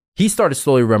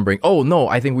remembering, oh no,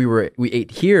 I think we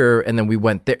ate here and then we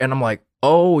went there. And I'm like,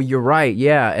 oh, you're right.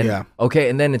 Yeah. And okay.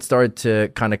 And then it started to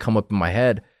kind of come up in my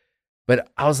head. But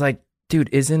I was like, dude,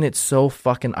 isn't it so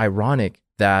fucking ironic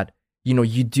that,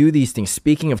 you do these things?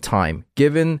 Speaking of time,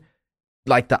 given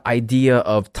like the idea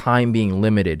of time being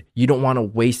limited, you don't want to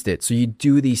waste it. So you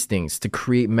do these things to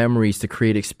create memories, to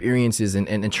create experiences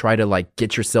and try to like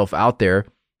get yourself out there.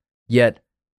 Yet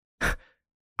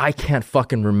I can't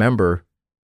fucking remember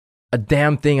a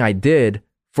damn thing I did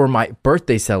for my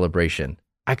birthday celebration.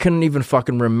 I couldn't even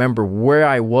fucking remember where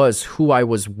I was, who I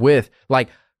was with. Like,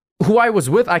 who I was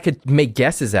with, I could make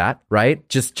guesses at, right?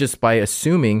 Just by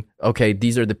assuming, okay,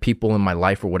 these are the people in my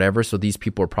life or whatever, so these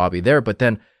people are probably there. But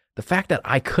then the fact that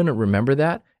I couldn't remember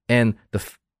that, and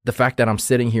the fact that I'm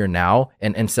sitting here now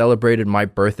and celebrated my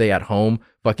birthday at home,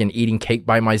 fucking eating cake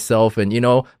by myself, and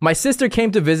my sister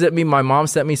came to visit me, my mom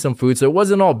sent me some food, so it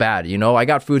wasn't all bad, I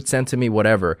got food sent to me,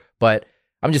 whatever. But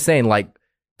I'm just saying, like,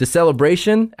 the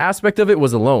celebration aspect of it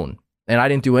was alone, and I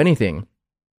didn't do anything.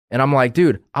 And I'm like,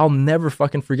 dude, I'll never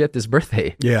fucking forget this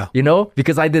birthday. Yeah.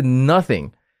 Because I did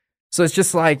nothing. So it's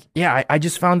just like, yeah, I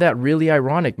just found that really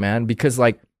ironic, man, because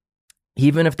like,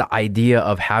 even if the idea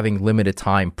of having limited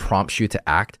time prompts you to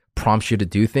act, prompts you to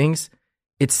do things,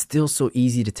 it's still so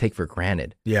easy to take for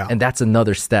granted. Yeah. And that's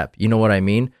another step. You know what I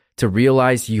mean? To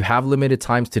realize you have limited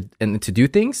times to do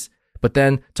things, but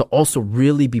then to also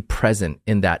really be present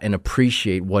in that and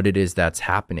appreciate what it is that's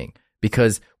happening.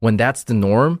 Because when that's the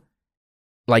norm,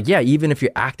 like, yeah, even if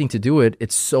you're acting to do it,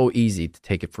 it's so easy to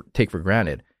take for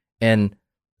granted. And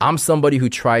I'm somebody who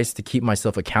tries to keep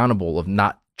myself accountable of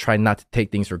trying not to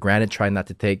take things for granted, trying not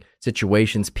to take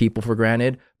situations, people for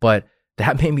granted. But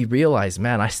that made me realize,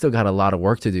 man, I still got a lot of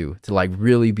work to do to like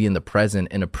really be in the present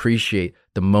and appreciate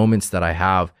the moments that I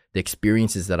have, the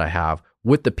experiences that I have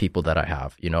with the people that I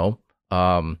have,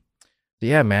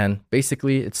 Yeah, man,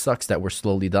 basically it sucks that we're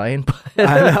slowly dying, but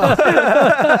I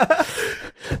know.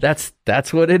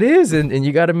 that's what it is, and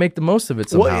you got to make the most of it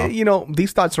somehow. Well,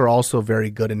 these thoughts are also very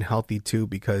good and healthy too,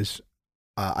 because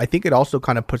I think it also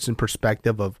kind of puts in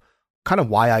perspective of kind of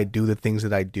why I do the things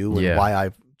that I do and why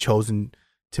I've chosen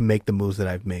to make the moves that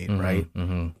I've made, right?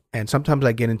 And sometimes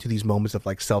I get into these moments of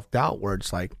like self-doubt where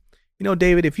it's like,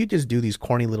 David, if you just do these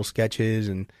corny little sketches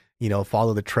and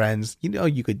follow the trends,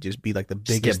 you could just be like the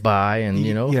biggest. Skip by and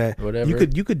whatever.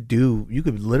 You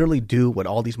could literally do what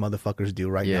all these motherfuckers do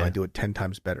right now and do it 10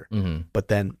 times better. But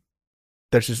then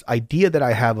there's this idea that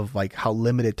I have of like how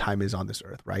limited time is on this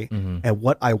earth, right? And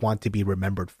what I want to be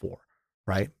remembered for,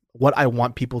 right? What I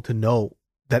want people to know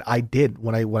that I did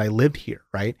when I lived here,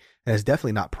 right? And it's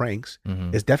definitely not pranks.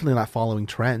 It's definitely not following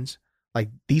trends. Like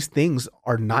these things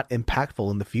are not impactful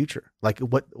in the future. Like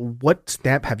what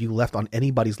stamp have you left on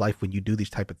anybody's life when you do these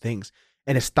type of things?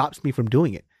 And it stops me from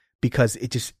doing it because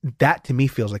it just, that to me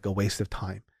feels like a waste of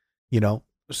time, you know?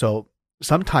 So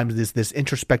sometimes there's this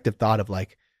introspective thought of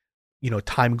like, you know,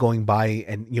 time going by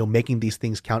and, you know, making these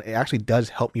things count. It actually does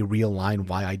help me realign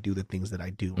why I do the things that I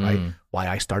do, right? Why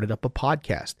I started up a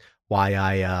podcast, why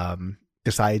I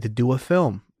decided to do a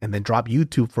film and then drop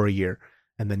YouTube for a year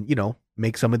and then, you know,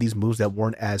 make some of these moves that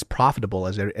weren't as profitable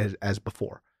as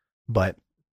before. But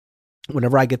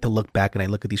whenever I get to look back and I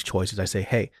look at these choices, I say,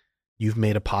 hey, you've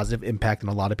made a positive impact in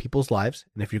a lot of people's lives.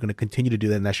 And if you're going to continue to do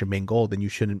that and that's your main goal, then you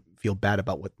shouldn't feel bad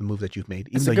about what the moves that you've made,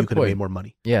 even though you could have made more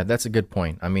money. Yeah, that's a good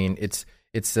point. I mean, it's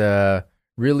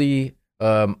really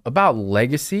about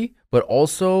legacy, but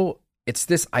also it's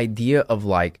this idea of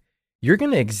like, you're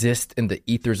going to exist in the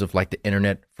ethers of like the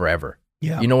internet forever.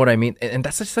 Yeah. You know what I mean? And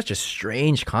that's such a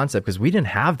strange concept because we didn't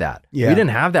have that. Yeah. We didn't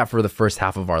have that for the first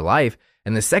half of our life.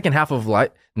 And the second half of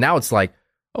life, now it's like,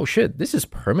 oh shit, this is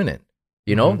permanent.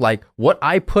 You know, like what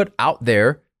I put out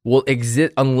there will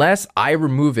exist unless I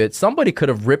remove it. Somebody could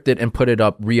have ripped it and put it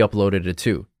up, re-uploaded it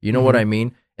too. You know what I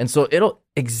mean? And so it'll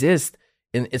exist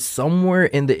it's somewhere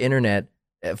in the internet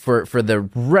for the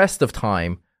rest of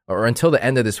time or until the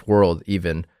end of this world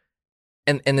even.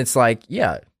 And it's like,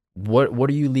 yeah, what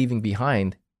are you leaving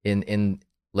behind in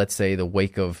let's say the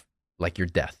wake of like your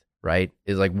death, right?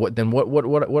 Is like what am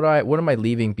I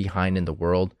leaving behind in the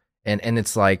world? And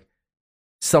it's like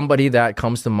somebody that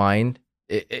comes to mind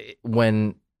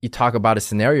when you talk about a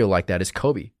scenario like that is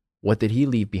Kobe. What did he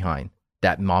leave behind?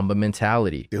 That Mamba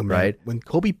mentality, dude, man, right? When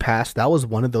Kobe passed, that was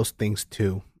one of those things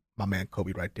too. My man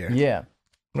Kobe right there. Yeah.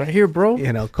 Right here, bro.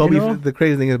 You know, Kobe, the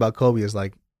crazy thing about Kobe is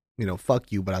like, you know,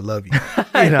 fuck you, but I love you.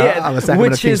 You know, yeah, I'm a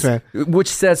Sacramento Kings fan. Which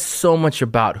says so much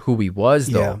about who he was,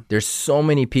 though. Yeah. There's so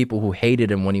many people who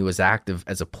hated him when he was active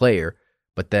as a player,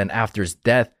 but then after his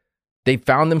death, they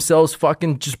found themselves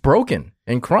fucking just broken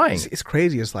and crying. It's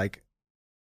crazy. It's like,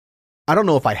 I don't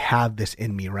know if I have this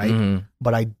in me, right?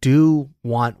 But I do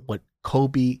want what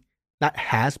Kobe not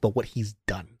has, but what he's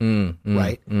done,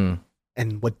 right?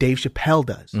 And what Dave Chappelle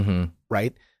does,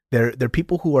 right? They're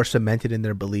people who are cemented in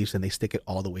their beliefs and they stick it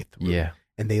all the way through. Yeah.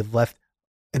 And they've left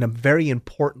in a very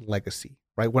important legacy,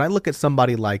 right? When I look at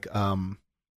somebody like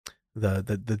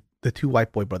the two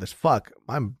white boy brothers, fuck,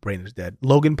 my brain is dead.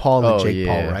 Logan Paul and Jake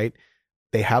Paul, right?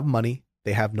 They have money,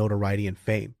 they have notoriety and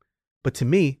fame. But to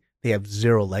me, they have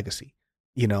zero legacy,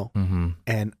 you know?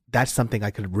 And that's something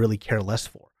I could really care less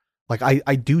for. Like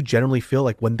I do generally feel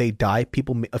like when they die,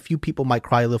 a few people might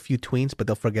cry a few tweens, but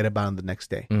they'll forget about them the next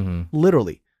day.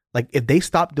 Literally. Like if they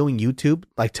stop doing YouTube,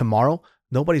 like tomorrow,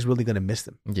 nobody's really going to miss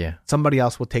them. Yeah. Somebody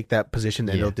else will take that position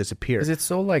and it'll disappear. Because it's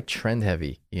so like trend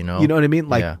heavy, you know? You know what I mean?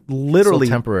 Like literally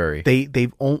so temporary.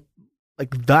 They've owned,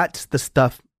 like that's the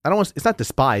stuff. It's not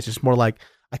despise. It's more like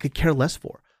I could care less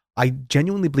for. I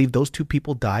genuinely believe those two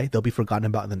people die. They'll be forgotten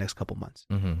about in the next couple months.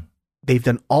 They've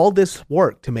done all this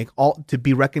work to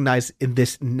be recognized in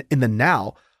the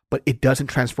now, but it doesn't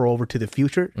transfer over to the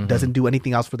future. It doesn't do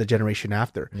anything else for the generation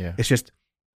after. Yeah. It's just,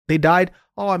 they died.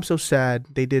 Oh, I'm so sad.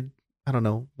 They did, I don't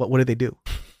know. What did they do?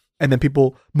 And then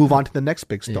people move on to the next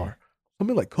big star.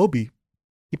 Somebody like Kobe,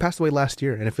 he passed away last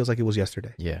year and it feels like it was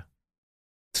yesterday. Yeah.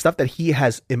 Stuff that he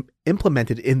has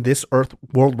implemented in this earth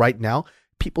world right now,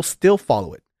 people still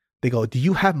follow it. They go, do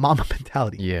you have Mamba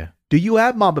mentality? Yeah. Do you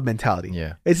have Mamba mentality?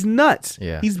 Yeah. It's nuts.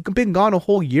 Yeah. He's been gone a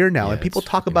whole year now, and people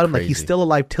talk about him like he's still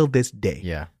alive till this day.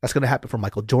 Yeah. That's going to happen for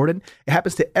Michael Jordan. It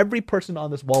happens to every person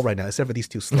on this wall right now, except for these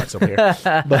two sluts over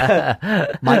here.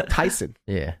 But Mike Tyson.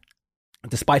 Yeah.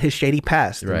 Despite his shady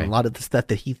past, and a lot of the stuff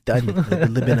that he's done has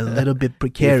been a little bit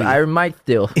precarious. Iron Mike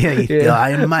still. Yeah, he's still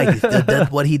Iron Mike. He still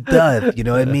does what he does. You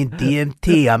know what I mean?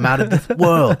 DMT, I'm out of this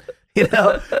world. You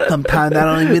know, sometimes I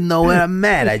don't even know where I'm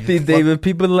at. I see, David,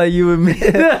 people like you and me.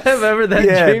 Remember that?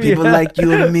 Yeah, people like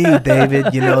you and me,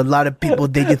 David. You know, a lot of people,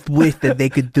 they just wish that they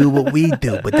could do what we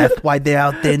do, but that's why they're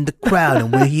out there in the crowd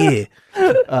and we're here.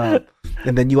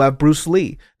 And then you have Bruce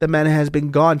Lee. The man has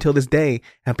been gone till this day,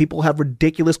 and people have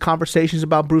ridiculous conversations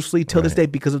about Bruce Lee till this day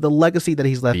because of the legacy that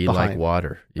he's left behind. Like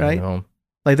water, you know?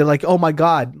 Like they're like, oh my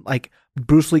God, like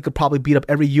Bruce Lee could probably beat up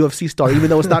every UFC star, even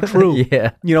though it's not true.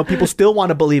 Yeah. You know, people still want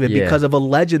to believe it because of a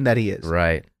legend that he is.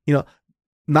 Right. You know,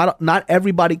 not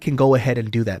everybody can go ahead and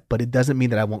do that, but it doesn't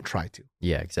mean that I won't try to.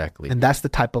 Yeah, exactly. And that's the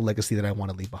type of legacy that I want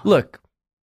to leave behind. Look,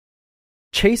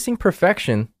 chasing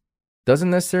perfection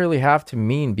doesn't necessarily have to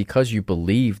mean because you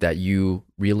believe that you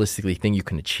realistically think you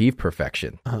can achieve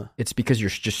perfection. It's because you're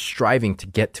just striving to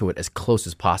get to it as close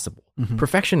as possible.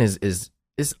 Perfection is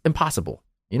impossible.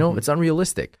 You know, it's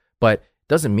unrealistic, but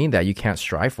doesn't mean that you can't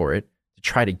strive for it to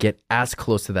try to get as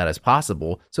close to that as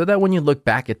possible, so that when you look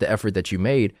back at the effort that you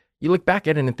made, you look back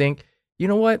at it and think, you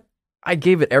know what? I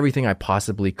gave it everything I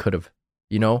possibly could have,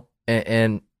 you know,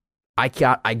 and I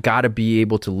got to be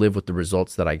able to live with the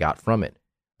results that I got from it.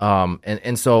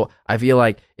 And so I feel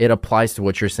like it applies to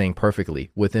what you're saying perfectly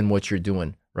within what you're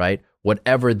doing, right?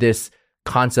 Whatever this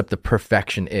concept of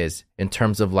perfection is in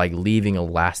terms of like leaving a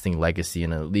lasting legacy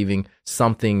and leaving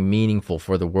something meaningful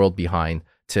for the world behind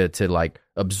to like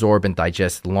absorb and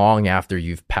digest long after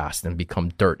you've passed and become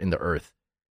dirt in the earth.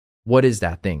 What is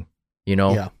that thing? You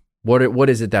know, what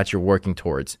is it that you're working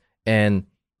towards? And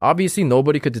obviously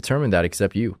nobody could determine that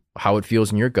except you, how it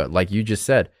feels in your gut. Like you just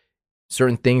said,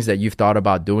 certain things that you've thought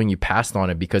about doing, you passed on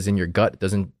it because in your gut, it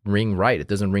doesn't ring right. It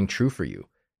doesn't ring true for you.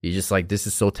 You're just like, this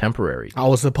is so temporary. I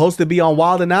was supposed to be on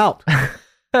Wild and Out.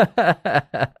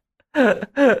 My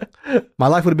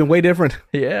life would have been way different.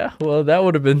 Yeah, well, that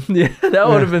would have been would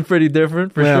have been pretty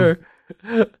different for sure.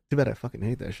 Too bad I fucking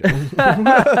hate that shit.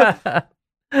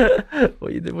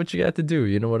 Well, you did what you got to do.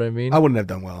 You know what I mean? I wouldn't have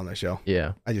done well on that show.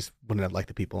 Yeah. I just wouldn't have liked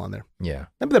the people on there. Yeah.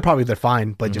 I mean, they're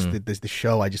fine, but just the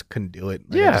show, I just couldn't do it.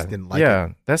 Like, I just didn't like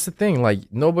it. That's the thing. Like,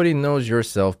 nobody knows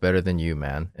yourself better than you,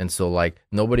 man. And so, like,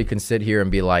 nobody can sit here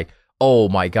and be like, oh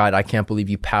my God, I can't believe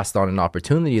you passed on an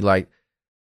opportunity. Like,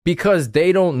 because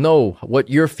they don't know what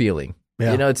you're feeling.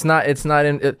 Yeah. You know, it's not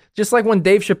just like when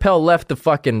Dave Chappelle left the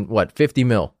fucking, 50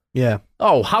 mil. Yeah.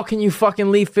 Oh, how can you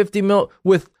fucking leave 50 mil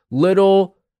with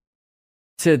little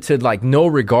to like no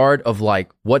regard of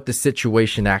like what the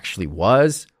situation actually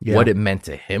was, what it meant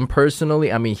to him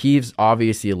personally? I mean, he's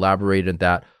obviously elaborated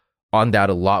on that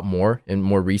a lot more in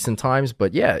more recent times,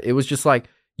 but yeah, it was just like,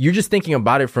 you're just thinking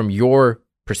about it from your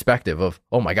perspective of,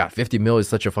 oh my God, 50 mil is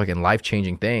such a fucking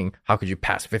life-changing thing. How could you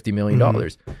pass $50 million?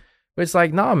 But it's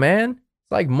like, nah, man,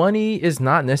 it's like money is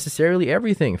not necessarily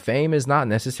everything. Fame is not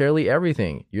necessarily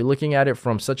everything. You're looking at it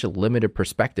from such a limited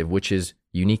perspective, which is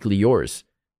uniquely yours.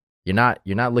 You're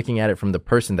not looking at it from the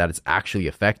person that it's actually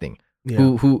affecting,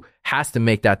 who has to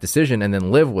make that decision and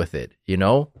then live with it, you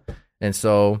know? And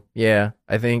so, yeah,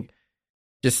 I think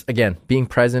just, again, being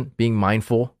present, being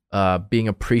mindful, being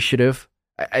appreciative,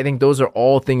 I think those are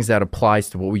all things that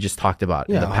applies to what we just talked about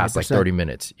in the past 100%. Like 30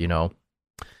 minutes, you know?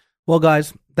 Well,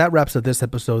 guys, that wraps up this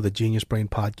episode of the Genius Brain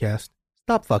Podcast.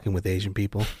 Stop fucking with Asian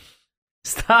people.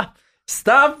 Stop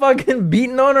fucking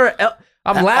beating on her.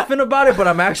 I'm laughing about it, but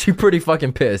I'm actually pretty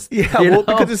fucking pissed. Yeah, well,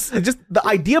 because it's just the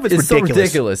idea of it's ridiculous. So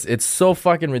ridiculous. It's so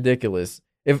fucking ridiculous.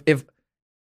 If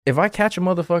I catch a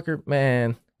motherfucker,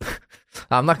 man,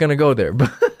 I'm not gonna go there.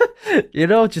 But you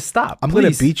know, just stop. I'm gonna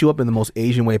beat you up in the most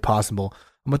Asian way possible.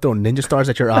 I'm gonna throw ninja stars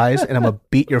at your eyes, and I'm gonna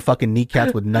beat your fucking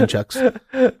kneecaps with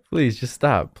nunchucks. Please, just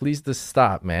stop. Please, just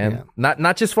stop, man. Yeah.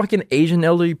 Not just fucking Asian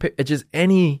elderly, just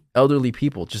any elderly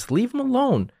people. Just leave them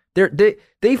alone.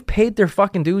 They've paid their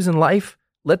fucking dues in life.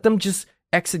 Let them just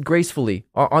exit gracefully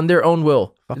on their own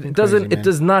will. It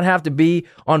does not have to be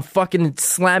on fucking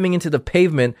slamming into the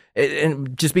pavement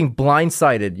and just being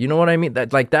blindsided. You know what I mean?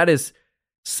 That is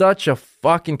such a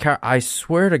fucking I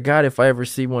swear to God, if I ever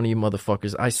see one of you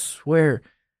motherfuckers, I swear.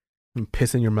 And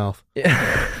piss in your mouth.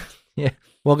 Yeah. Yeah.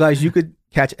 Well, guys, you could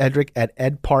catch Edric at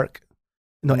Ed Park.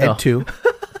 No. Ed 2.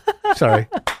 Sorry.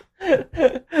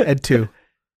 Ed 2.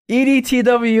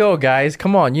 EDTWO, guys.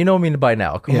 Come on. You know me by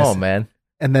now. Come on, man.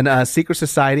 And then Secret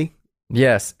Society.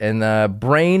 Yes. And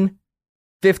Brain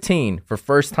 15 for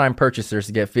first-time purchasers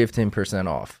to get 15%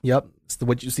 off. Yep. It's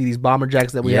what you see, these bomber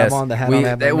jackets that we have on.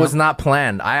 It was not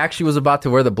planned. I actually was about to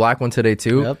wear the black one today,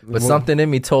 too. But something in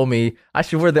me told me I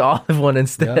should wear the olive one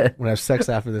instead. Yep. We're going to have sex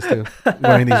after this, too.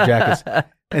 Wearing these jackets.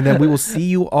 And then we will see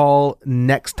you all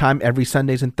next time, every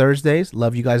Sundays and Thursdays.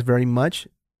 Love you guys very much.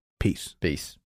 Peace. Peace.